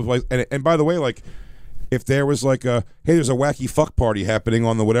saying so. Like, and by the way, like if there was like hey, there's a wacky fuck party happening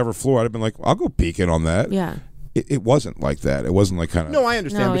on the whatever floor, I'd have been like, I'll go peek in on that. Yeah. It wasn't like that. It wasn't like kind of. No, I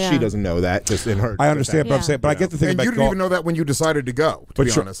understand, but she doesn't know that. Just in her. I understand, but I'm saying, but I get the thing and about. You didn't even know that when you decided to go. To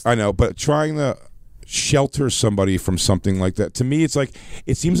be honest, I know, but trying to shelter somebody from something like that, to me, it's like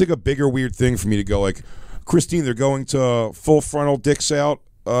it seems like a bigger weird thing for me to go like, Christine, they're going to Full Frontal Dicks Out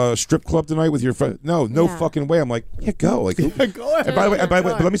strip club tonight with your friend. No fucking way. I'm like, yeah, go. Like, go ahead. And by the way,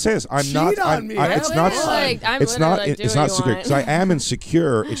 but let me say this: I'm not. It's not secure because I am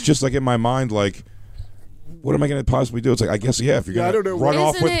insecure. It's just like in my mind, like, what am I going to possibly do? It's like, I guess, if you're going to run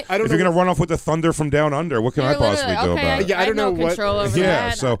off with, if you're going to run off with the thunder from down under, what can I possibly do about it? Yeah, I don't know what. Control over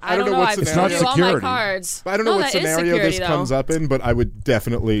that. So I don't know what it's not security. All my cards. I don't know what scenario this comes up in, but I would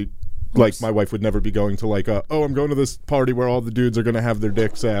definitely. Like, my wife would never be going to, like, I'm going to this party where all the dudes are going to have their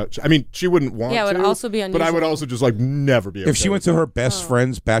dicks out. I mean, she wouldn't want to. Yeah, it would also be unusual. But I would also just, like, never be able If she went to her best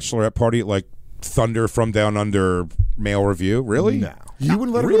friend's bachelorette party, like, Thunder from Down Under male review, really? No. You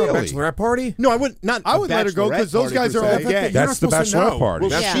wouldn't let her go to a bachelorette party? No, I wouldn't. I would let her go because those guys are all gay. That's the bachelorette party. Well,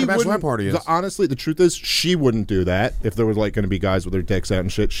 That's the bachelorette party is. Honestly, the truth is, she wouldn't do that. If there was like going to be guys with their dicks out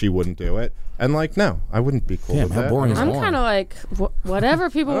and shit, she wouldn't do it. And like, no, I wouldn't be cool with how that. boring is I'm kind of like, whatever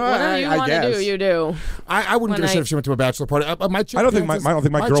you want to do, you do. I wouldn't give a shit if she went to a bachelor party. I don't think my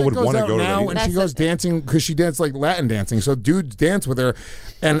girl would want to go to now, that. And she goes dancing because she danced like Latin dancing. So dudes dance with her,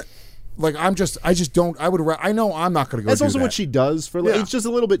 and. Like I just don't. I know I'm not going to go. That's do also that. what she does for. Like, it's just a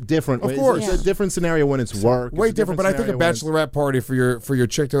little bit different. Of course, it's a different scenario when it's work. Way different. But I think a bachelorette party for your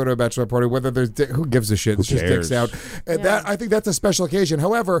chick to go to a bachelorette party, whether there's who gives a shit? It's just dicks out. And that I think that's a special occasion.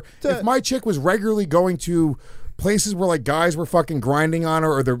 However, if my chick was regularly going to places where like guys were fucking grinding on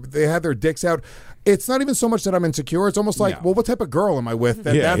her or they had their dicks out. It's not even so much that I'm insecure. It's almost like, well, what type of girl am I with?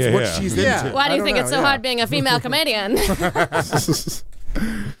 That's what she's into. Why do you think it's so hard being a female comedian?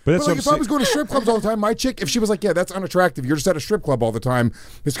 But that's But like, if I was going to strip clubs all the time, my chick, if she was like, yeah, that's unattractive, you're just at a strip club all the time,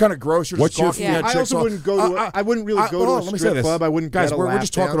 it's kind of gross. You're What's just your- gawking Yeah. at I chicks. also wouldn't go to. I wouldn't really go to a let me say strip this. club. I wouldn't. Guys, get a we're lap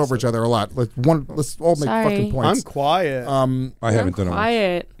just talking dance. over each other a lot. Let's all make Sorry. fucking points. I'm quiet. I haven't done it.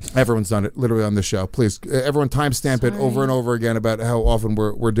 Quiet. Everyone's done it literally on this show. Please, everyone, timestamp it over and over again about how often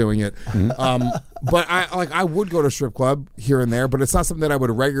we're doing it. But I would go to a strip club here and there, but it's not something that I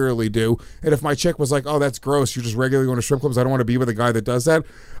would regularly do. And if my chick was like, "Oh, that's gross," you're just regularly going to strip clubs, I don't want to be with a guy that does that,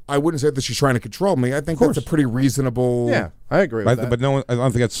 I wouldn't say that she's trying to control me. I think that's a pretty reasonable. Yeah, I agree with that. But no one, I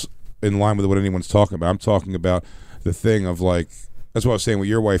don't think that's in line with what anyone's talking about. I'm talking about the thing of like, that's what I was saying with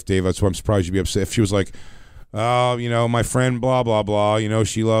your wife, Dave. That's why I'm surprised you'd be upset if she was like, oh, my friend, blah, blah, blah,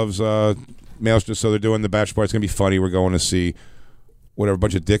 she loves males, just so they're doing the bachelor party. It's going to be funny. We're going to see whatever,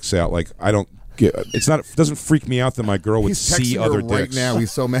 bunch of dicks out. Like, I don't get, it doesn't freak me out that my girl would He's see texting other her right dicks. now.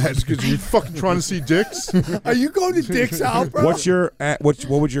 He's so mad because you fucking trying to see dicks? Are you going to Dick's out, bro? What's your what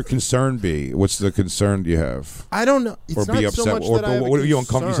would your concern be? What's the concern you have? I don't know. It's Or not be so upset? much Or that I have a what are you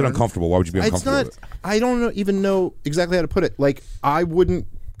uncomfortable? You said concern. uncomfortable. Why would you be It's uncomfortable? not. with it? I don't even know exactly how to put it. Like, I wouldn't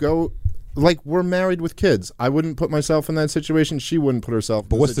go. Like, we're married with kids. I wouldn't put myself in that situation. She wouldn't put herself.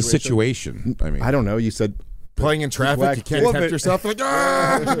 But in what's the situation. situation? I mean, I don't know. You said playing in traffic, you can't tempt yourself. Like,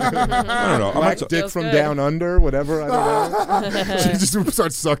 I don't know. Black dick Feels from good. down under, whatever. I don't know. she just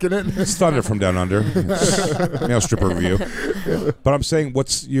starts sucking it. It's Thunder from Down Under. Male stripper review. But I'm saying,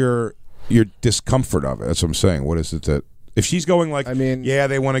 what's your discomfort of it? That's what I'm saying. What is it that if she's going like, I mean, yeah,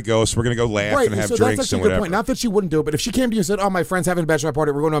 they want to go, so we're gonna go laugh Right, and have so drinks that's actually and a good whatever. point. Not that she wouldn't do it, but if she came to you and said, "Oh, my friend's having a bachelor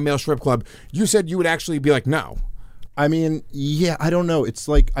party, we're going to a male strip club," you said you would actually be like, "No." I mean, yeah, I don't know. It's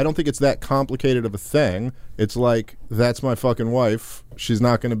like, I don't think it's that complicated of a thing. It's like, that's my fucking wife. She's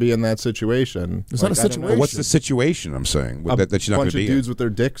not going to be in that situation. It's Like, not a I don't know. situation. What's the situation? I'm saying A that she's not going bunch to of be dudes in. with their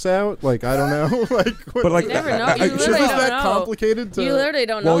dicks out. Like, I don't know. Like, what, But like, You never know. You is literally that don't know. complicated? To, You literally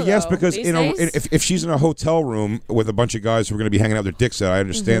don't know. well, yes, though, because these know, days. if she's in a hotel room with a bunch of guys who are going to be hanging out with their dicks out, I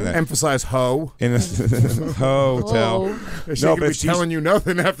understand that. Emphasize hoe. In a hotel. She No, could but be if she's- telling you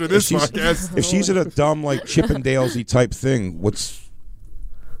nothing after this she's- podcast. If she's in a dumb like Chippendalesy type thing, what's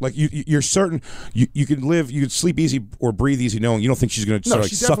like you're certain you can live, you can sleep easy or breathe easy, knowing you don't think she's going to No, start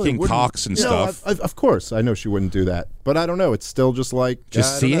like she definitely sucking wouldn't. cocks and No, stuff. of course, I know she wouldn't do that, but I don't know. It's still just like Just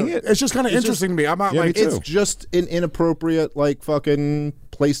I don't seeing know. it? It's just kind of It's interesting to me. I'm not Yeah, me like too. It's just an inappropriate, like, fucking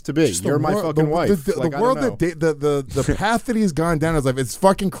place to be. Just the You're my wor- fucking the, wife. The, Like, the I world don't know. that the path that he's gone down in his life, it's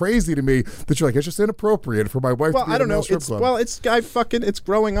fucking crazy to me that you're like, it's just inappropriate for my wife Well, to be I in don't a male know. strip It's club. it's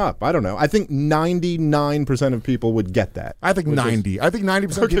growing up. I don't know. I think 99% of people would get that. I think 90. I think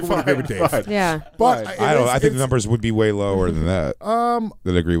 90% of people would agree with Dave. fine. yeah. But Fine. I don't. I think the it's- numbers would be way lower than that.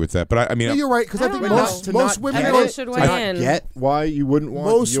 That agree with that. But I mean, Yeah, you're right because I I think don't know. most To most not women get Everyone it, should to weigh not in. get why you wouldn't want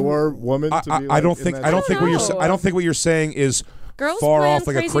Most- your woman to be like I don't in think. that I don't think what you're. know. I don't think what you're saying is Girls far plan off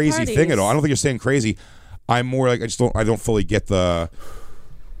like a crazy crazy thing at all. parties. I don't think you're saying crazy. I'm more like I don't fully get the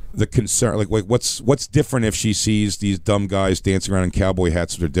concern. Like what's different if she sees these dumb guys dancing around in cowboy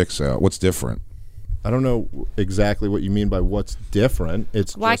hats with their dicks out? What's different? I don't know exactly what you mean by what's different.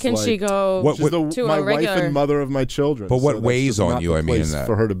 It's Why just can like, she go What- She's to my a wife regular? and mother of my children. But what so that's weighs just on not you, the I mean, in place that?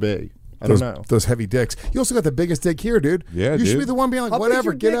 for her to be. I don't know. Those heavy dicks. You also got the biggest dick here, dude. Yeah, you should dude. be the one being like, How big's whatever,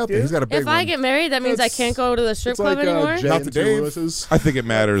 your get dick, up there. dude? He's got a big If one. I get married, that means I can't go to the strip It's club like anymore. Jay Not and to Two Dave. Lewis's. I think it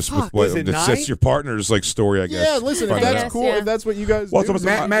matters with what is it that's 9? your partner's like story. I guess. Yeah, listen, if Find that's out. cool, Yeah. if that's what you guys Well, do, it's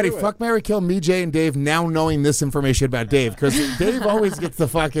then Maddie, do it. fuck, Mary, kill me, Jay, and Dave. Now knowing this information about Dave, because Dave always gets the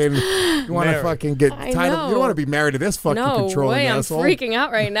fucking. You want to fucking get I tied up. You know. don't want to be married to this fucking No controlling way, I'm asshole. freaking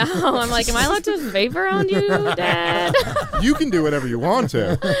out right now. I'm like, am I allowed to vape around you, Dad? You can do whatever you want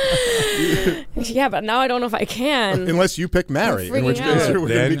to, Yeah, but now I don't know if I can. unless you pick Mary, in freaking which case out. you're going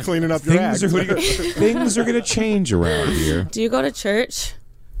to Then be cleaning up your act. things are going to change around here. Do you go to church?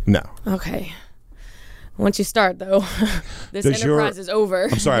 No. Okay. Once you start, though, this Does your- enterprise is over.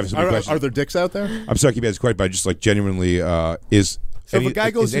 I'm sorry, I have some questions. Are there dicks out there? I'm sorry, I keep asking questions, but I just like genuinely is. So if any, a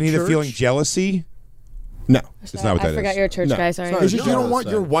guy goes is to any of the church- feeling jealousy? No. It's not what I that forgot is. you're a church No, guy. it's Sorry. not. It's just you don't Jealous want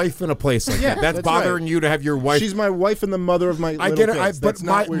your thing. wife in a place like that. That's that's bothering right. you to have your wife. She's my wife and the mother of my I little get it, kids. but That's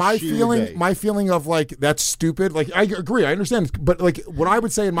not where my she would be. feeling of like that's stupid. Like I agree, I understand, but like what I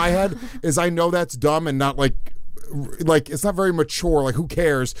would say in my head is I know that's dumb and not like it's not very mature. Like who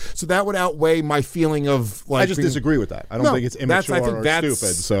cares? So that would outweigh my feeling of like. I just disagree with that. I don't No, think it's that's- immature I think or that's-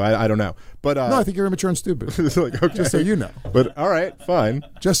 stupid. So I don't know. But No, I think you're immature and stupid. it's like, okay. Just so you know. But all right, fine.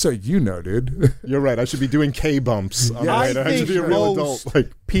 Just so you know, dude. You're right. I should be doing K bumps. On Yeah, the I way to- I should think be a real most adult.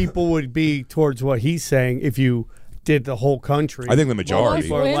 Like people would be towards what he's saying if you did the whole country. I think the Most majority.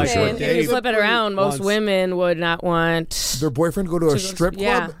 People are women, like, for sure. if you Dave flip it around, most wants- women would not want. Their boyfriend go to a strip club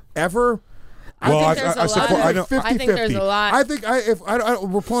yeah. ever? I think there's a lot. I know. I think there's a lot. I think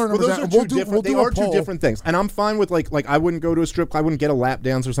we're pulling numbers Those are out. two We'll different. do They a are two poll. different things, and I'm fine with like I wouldn't go to a strip club. I wouldn't get a lap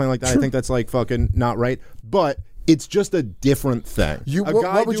dance or something like that. I think that's like fucking not right. But it's just a different thing.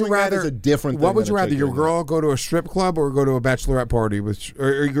 What would you rather? Is a different thing What would than you a rather? chick Your doing girl go to a strip club or go to a bachelorette party?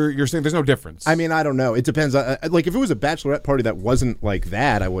 Or you're saying there's no difference? I mean, I don't know. It depends. Like if it was a bachelorette party that wasn't like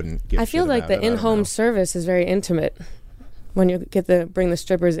that, I wouldn't. Give I a feel shit like about the it. I don't in-home know. service is very intimate. When you get bring the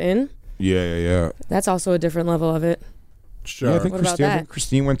strippers in, Yeah. that's also a different level of it. Sure. Yeah, I think What about Christine, that?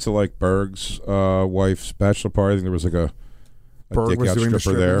 Christine went to like Berg's wife's bachelor party. I think there was like a Berg dick was out doing the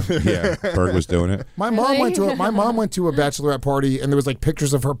stripper there. Yeah, Berg was doing it. My mom went to a bachelorette party, and there was like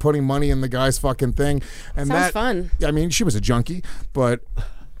pictures of her putting money in the guy's fucking thing. And Sounds fun. I mean, she was a junkie, but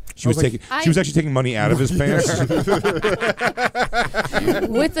She was taking. She was actually taking money out of his pants.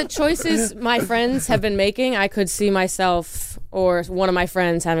 With the choices my friends have been making, I could see myself or one of my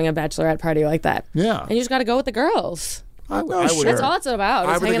friends having a bachelorette party like that. Yeah. And you just got to go with the girls. I would. That's all it's about.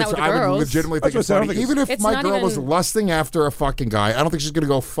 Is hanging out with the I would girls. legitimately think That's it's what I funny. think Even if it's my not girl was even- lusting after a fucking guy, I don't think she's gonna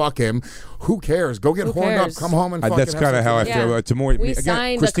go fuck him. Who cares? Go get Who horned cares? up, come home and fucking. That's kind of how I Yeah. feel. To more, We again,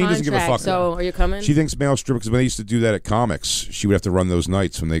 signed Christine a doesn't give a contract, fuck. so are you coming? She thinks male stripper because when they used to do that at comics, she would have to run those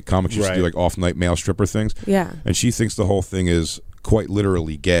nights when they comics used to do Right. like off night male stripper things. Yeah. and she thinks the whole thing is quite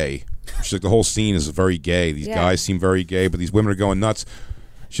literally gay. She's like the whole scene is very gay. These Yeah. guys seem very gay, but these women are going nuts.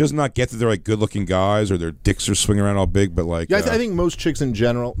 She does not get that they're like good-looking guys or their dicks are swinging around all big, but like Yeah, I think most chicks in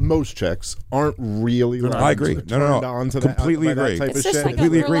general, most chicks aren't really. Like, I agree. turned No. on to Completely that, by agree. That type It's of just shit. like a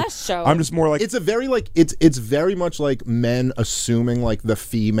completely agree. burlesque show. I'm just more like It's a very like it's very much like men assuming like the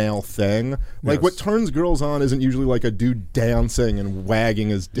female thing. Like Yes. what turns girls on isn't usually like a dude dancing and wagging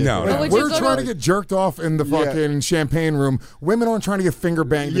his dick. No, around. no. But would you We're go trying to- to get jerked off in the fucking champagne room. Women aren't trying to get finger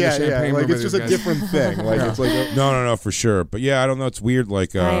banged in the champagne like room. it's with just a these guys. different thing. Like it's like no, for sure. But yeah, I don't know. It's weird.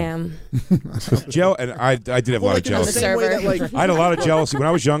 Like I am. and I did have a lot of like in the jealousy. same way that like I had a lot of jealousy when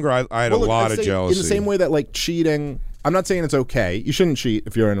I was younger. I had a Well, look, lot I'd of say jealousy. In the same way that like cheating, I'm not saying it's okay. You shouldn't cheat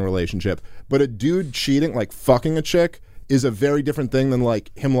if you're in a relationship. But a dude cheating, like fucking a chick, is a very different thing than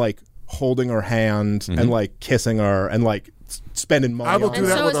like him like holding her hand and like kissing her and like spending money. I will on do her.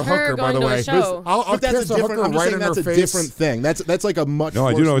 that so with is a her hooker, by going the to a way. show. I'll But that's kiss a a different. hooker I'm just right saying in that's her a face. different thing. That's like a much. No,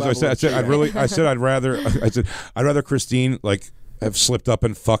 I do know. worse I level of said cheating. I said I'd rather Christine like have slipped up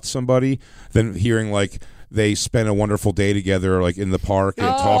and fucked somebody than hearing like they spent a wonderful day together like in the park and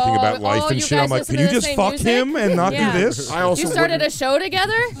talking about life and you shit. I'm guys like, listen can to you the just same fuck music? him and not Yeah. do this? I also You started wouldn't- a show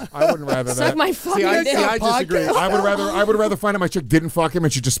together? I wouldn't rather Suck that. my fucking dick. I disagree. I would rather find out my chick didn't fuck him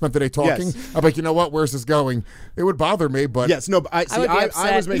and she just spent the day talking. Yes. I'm like, you know what? Where's this going? It would bother me, but Yes, no, but would be I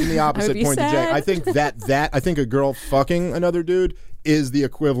upset. was making the I would opposite be point to Jay. sad. I think I think a girl fucking another dude is the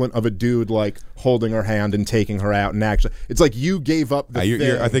equivalent of a dude like holding her hand and taking her out and actually it's like you gave up the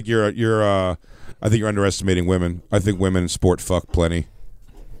thing. I think you're underestimating women. I think women sport fuck plenty.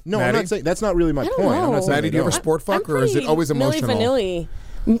 No, I'm Maddie? not saying that's not really my I don't point. I'm know. not saying Maddie, they do you ever don't. sport fuck I'm or is it pretty always emotional? Milli Vanilli.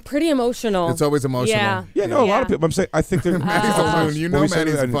 I'm pretty emotional. It's always emotional. Yeah. Yeah, no, a lot Yeah. of people. I'm saying I think they're Maddie's a loon. You know When we say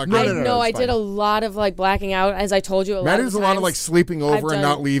Maddie's a that- fucking. No, I no, no, know. it's I did fine. a lot of like blacking out, as I told you. Maddie does a lot of like times. sleeping over I've and done-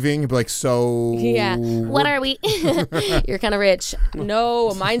 not leaving. Like so. Yeah. What are we? You're kind of rich.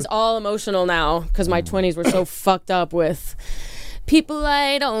 No, mine's all emotional now because my 20s were so fucked up with people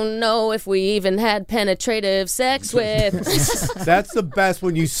I don't know if we even had penetrative sex with. That's the best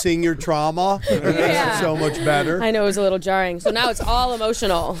when you sing your trauma. It makes Yeah. it so much better. I know it was a little jarring. So now it's all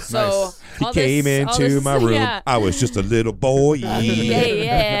emotional. So He all came this- all into this- my room. Yeah. I was just a little boy.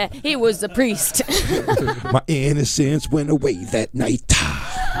 Yeah. He was the priest. My innocence went away that night.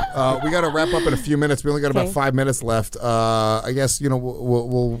 We got to wrap up in a few minutes. We only got about Okay. 5 minutes left. I guess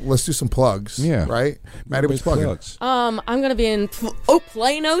we'll let's do some plugs. Yeah. Right. Maddie, what's plugging? Plugs. I'm gonna be in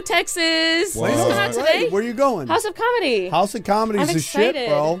Plano, Texas. Wow. This is coming out today. Where are you going? House of Comedy. House of Comedy's I'm the shit, excited.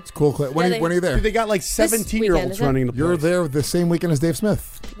 bro. It's cool. When, Yeah, when are you there? Dude, they got like 17-year-olds weekend, is it? running the place. You're there the same weekend as Dave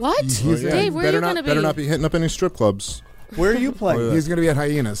Smith. What? He's there. Dave, where are better you not gonna be? better not be hitting up any strip clubs. Where are you playing? He's going to be at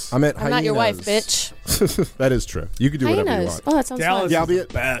Hyenas. I'm at I'm not your wife, Hyenas. bitch. That is true. You can do whatever you Hyenas. want. Oh, that sounds Dallas. fun. Yeah, I'll be is at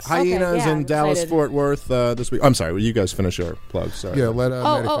the best. Hyenas Okay, yeah, in I'm Dallas excited. Fort Worth this week. I'm sorry, will you guys finish your plugs? Sorry. Yeah, let Maddie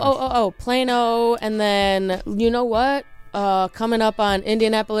finish. Oh, Plano, and then you know what? Coming up on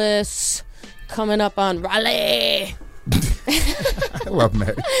Indianapolis, coming up on Raleigh. I love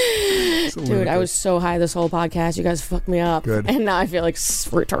Maddie. Dude, I was so high this whole podcast. You guys fucked me up. Good. And now I feel like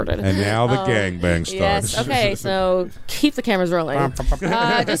retarded. And now the gangbang starts. Yes. Okay. So keep the cameras rolling.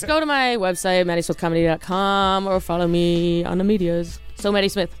 Just go to my website, MaddieSmithComedy.com, or follow me on the medias. So Maddie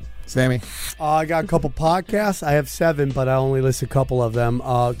Smith. Sammy. I got a couple podcasts. I have 7, but I only list a couple of them.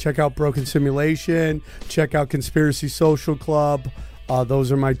 Check out Broken Simulation. Check out Conspiracy Social Club.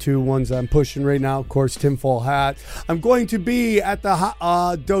 Those are my two ones I'm pushing right now. Of course, tinfoil hat. I'm going to be at the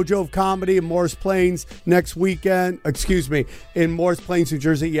Dojo of Comedy in Morris Plains next weekend. Excuse me, in Morris Plains, New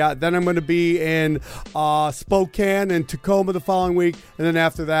Jersey. Yeah, then I'm going to be in Spokane and Tacoma the following week. And then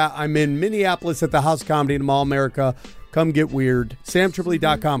after that, I'm in Minneapolis at the House of Comedy in Mall America. Come get weird.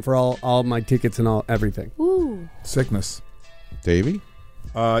 SamTripoli.com for all my tickets and everything. Ooh. Sickness. Davey?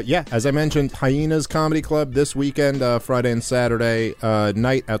 Yeah, as I mentioned, Hyenas Comedy Club this weekend, Friday and Saturday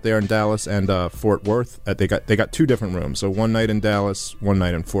night out there in Dallas and Fort Worth. They got two different rooms, so one night in Dallas, one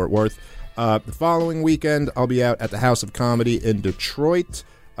night in Fort Worth. The following weekend, I'll be out at the House of Comedy in Detroit.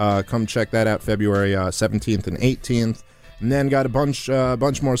 Come check that out, February 17th and 18th. And then got a bunch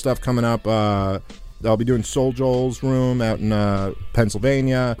more stuff coming up. I'll be doing Soul Joel's room out in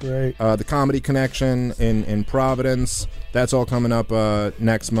Pennsylvania. Great. The Comedy Connection in Providence. That's all coming up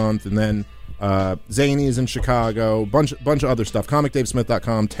next month. And then Zanies in Chicago. Bunch of other stuff.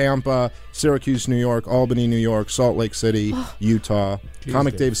 ComicDaveSmith.com. Tampa, Syracuse, New York. Albany, New York. Salt Lake City, Utah.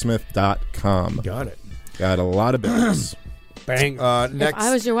 ComicDaveSmith.com. Got it. Got a lot of business. Bang. Next, If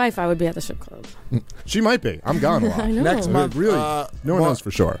I was your wife, I would be at the strip club. She might be. I'm gone a lot. I know. next month, Really, no one knows for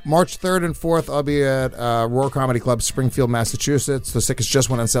sure. March 3rd and 4th, I'll be at Roar Comedy Club, Springfield, Massachusetts. The tickets just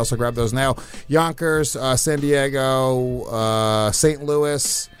went on sale, so grab those now. Yonkers, San Diego, St.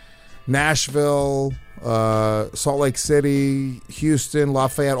 Louis, Nashville, Salt Lake City, Houston,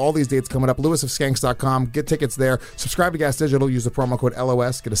 Lafayette, all these dates coming up. LewisofSkanks.com. Get tickets there. Subscribe to Gas Digital. Use the promo code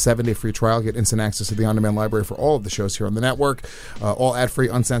LOS. Get a 7-day free trial. Get instant access to the on-demand library for all of the shows here on the network. All ad-free,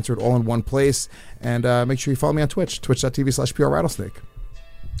 uncensored, all in one place. And make sure you follow me on Twitch, twitch.tv/PRRattlesnake.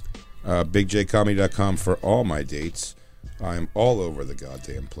 BigJComedy.com for all my dates. I am all over the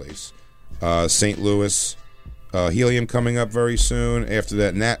goddamn place. St. Louis, Helium coming up very soon. After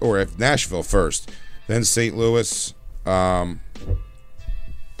that, Nashville first. Then St. Louis. Where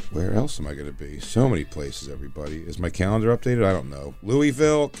else am I going to be? So many places, everybody. Is my calendar updated? I don't know.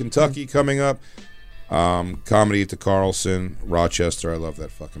 Louisville, Kentucky coming up. Comedy at the Carlson. Rochester, I love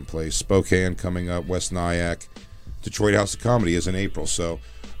that fucking place. Spokane coming up. West Nyack. Detroit House of Comedy is in April. So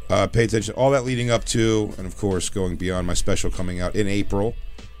pay attention. All that leading up to, and of course, going beyond my special coming out in April.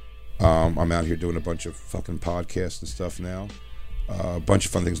 I'm out here doing a bunch of fucking podcasts and stuff now. A bunch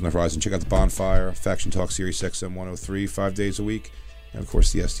of fun things on the horizon. Check out the Bonfire, Faction Talk Series XM 103, 5 days a week. And, of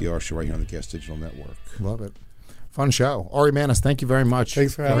course, the SDR show right here on the Gas Digital Network. Love it. Fun show. Ari Manis, thank you very much.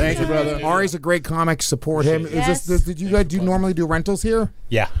 Thanks for having me. Thank you, brother. Ari's a great comic. Support him. Yes. Did you guys normally do rentals here?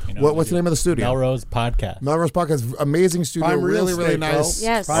 Yeah. What's the name of the studio? Melrose Podcast. Melrose Podcast. Amazing studio. Prime real really, really estate, bro. nice.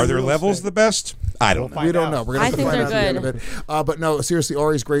 Yes. Are their levels the best? I don't know. We don't know. We're gonna I have to think find they're out at the end good. of it. But no, seriously,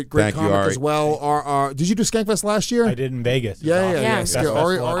 Ari's great Thank you, comic Ari. as well. Did you do Skankfest last year? I did in Vegas. Yeah. Best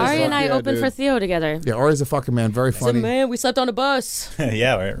Ari Ari and I Yeah, opened dude. for Theo together. Yeah, Ari's a fucking man. Very So, funny. man, we slept on a bus.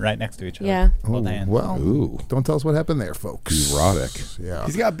 Yeah, we're right next to each other. Yeah. Hold hands. Well, Ooh. don't tell us what happened there, folks. Erotic. Yeah.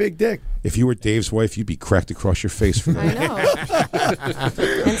 He's got a big dick. If you were Dave's wife, you'd be cracked across your face for I that.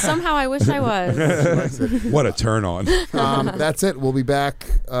 know. And somehow I wish I was. What a turn on. That's it. We'll be back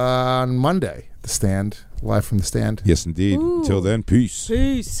on Monday. The Stand, live from the Stand. Yes, indeed. Until then, peace.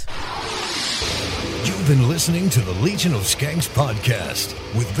 Peace. You've been listening to the Legion of Skanks podcast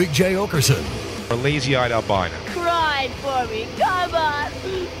with Big J. Okerson. A lazy-eyed albino. Cry for me. Come on.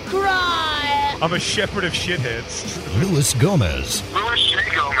 Cry. I'm a shepherd of shitheads. Louis Gomez. Louis J.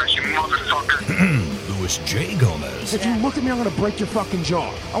 Gomez, you motherfucker. Louis J. Gomez. If you look at me, I'm going to break your fucking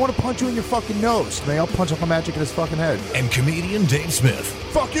jaw. I want to punch you in your fucking nose. Then I'll punch up a magic in his fucking head. And comedian Dave Smith.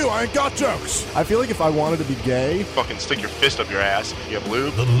 Fuck you, I ain't got jokes. I feel like if I wanted to be gay, Fucking stick your fist up your ass if you have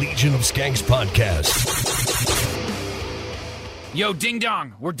lube. The Legion of Skanks podcast. Yo, ding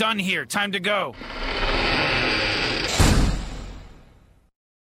dong, we're done here. Time to go.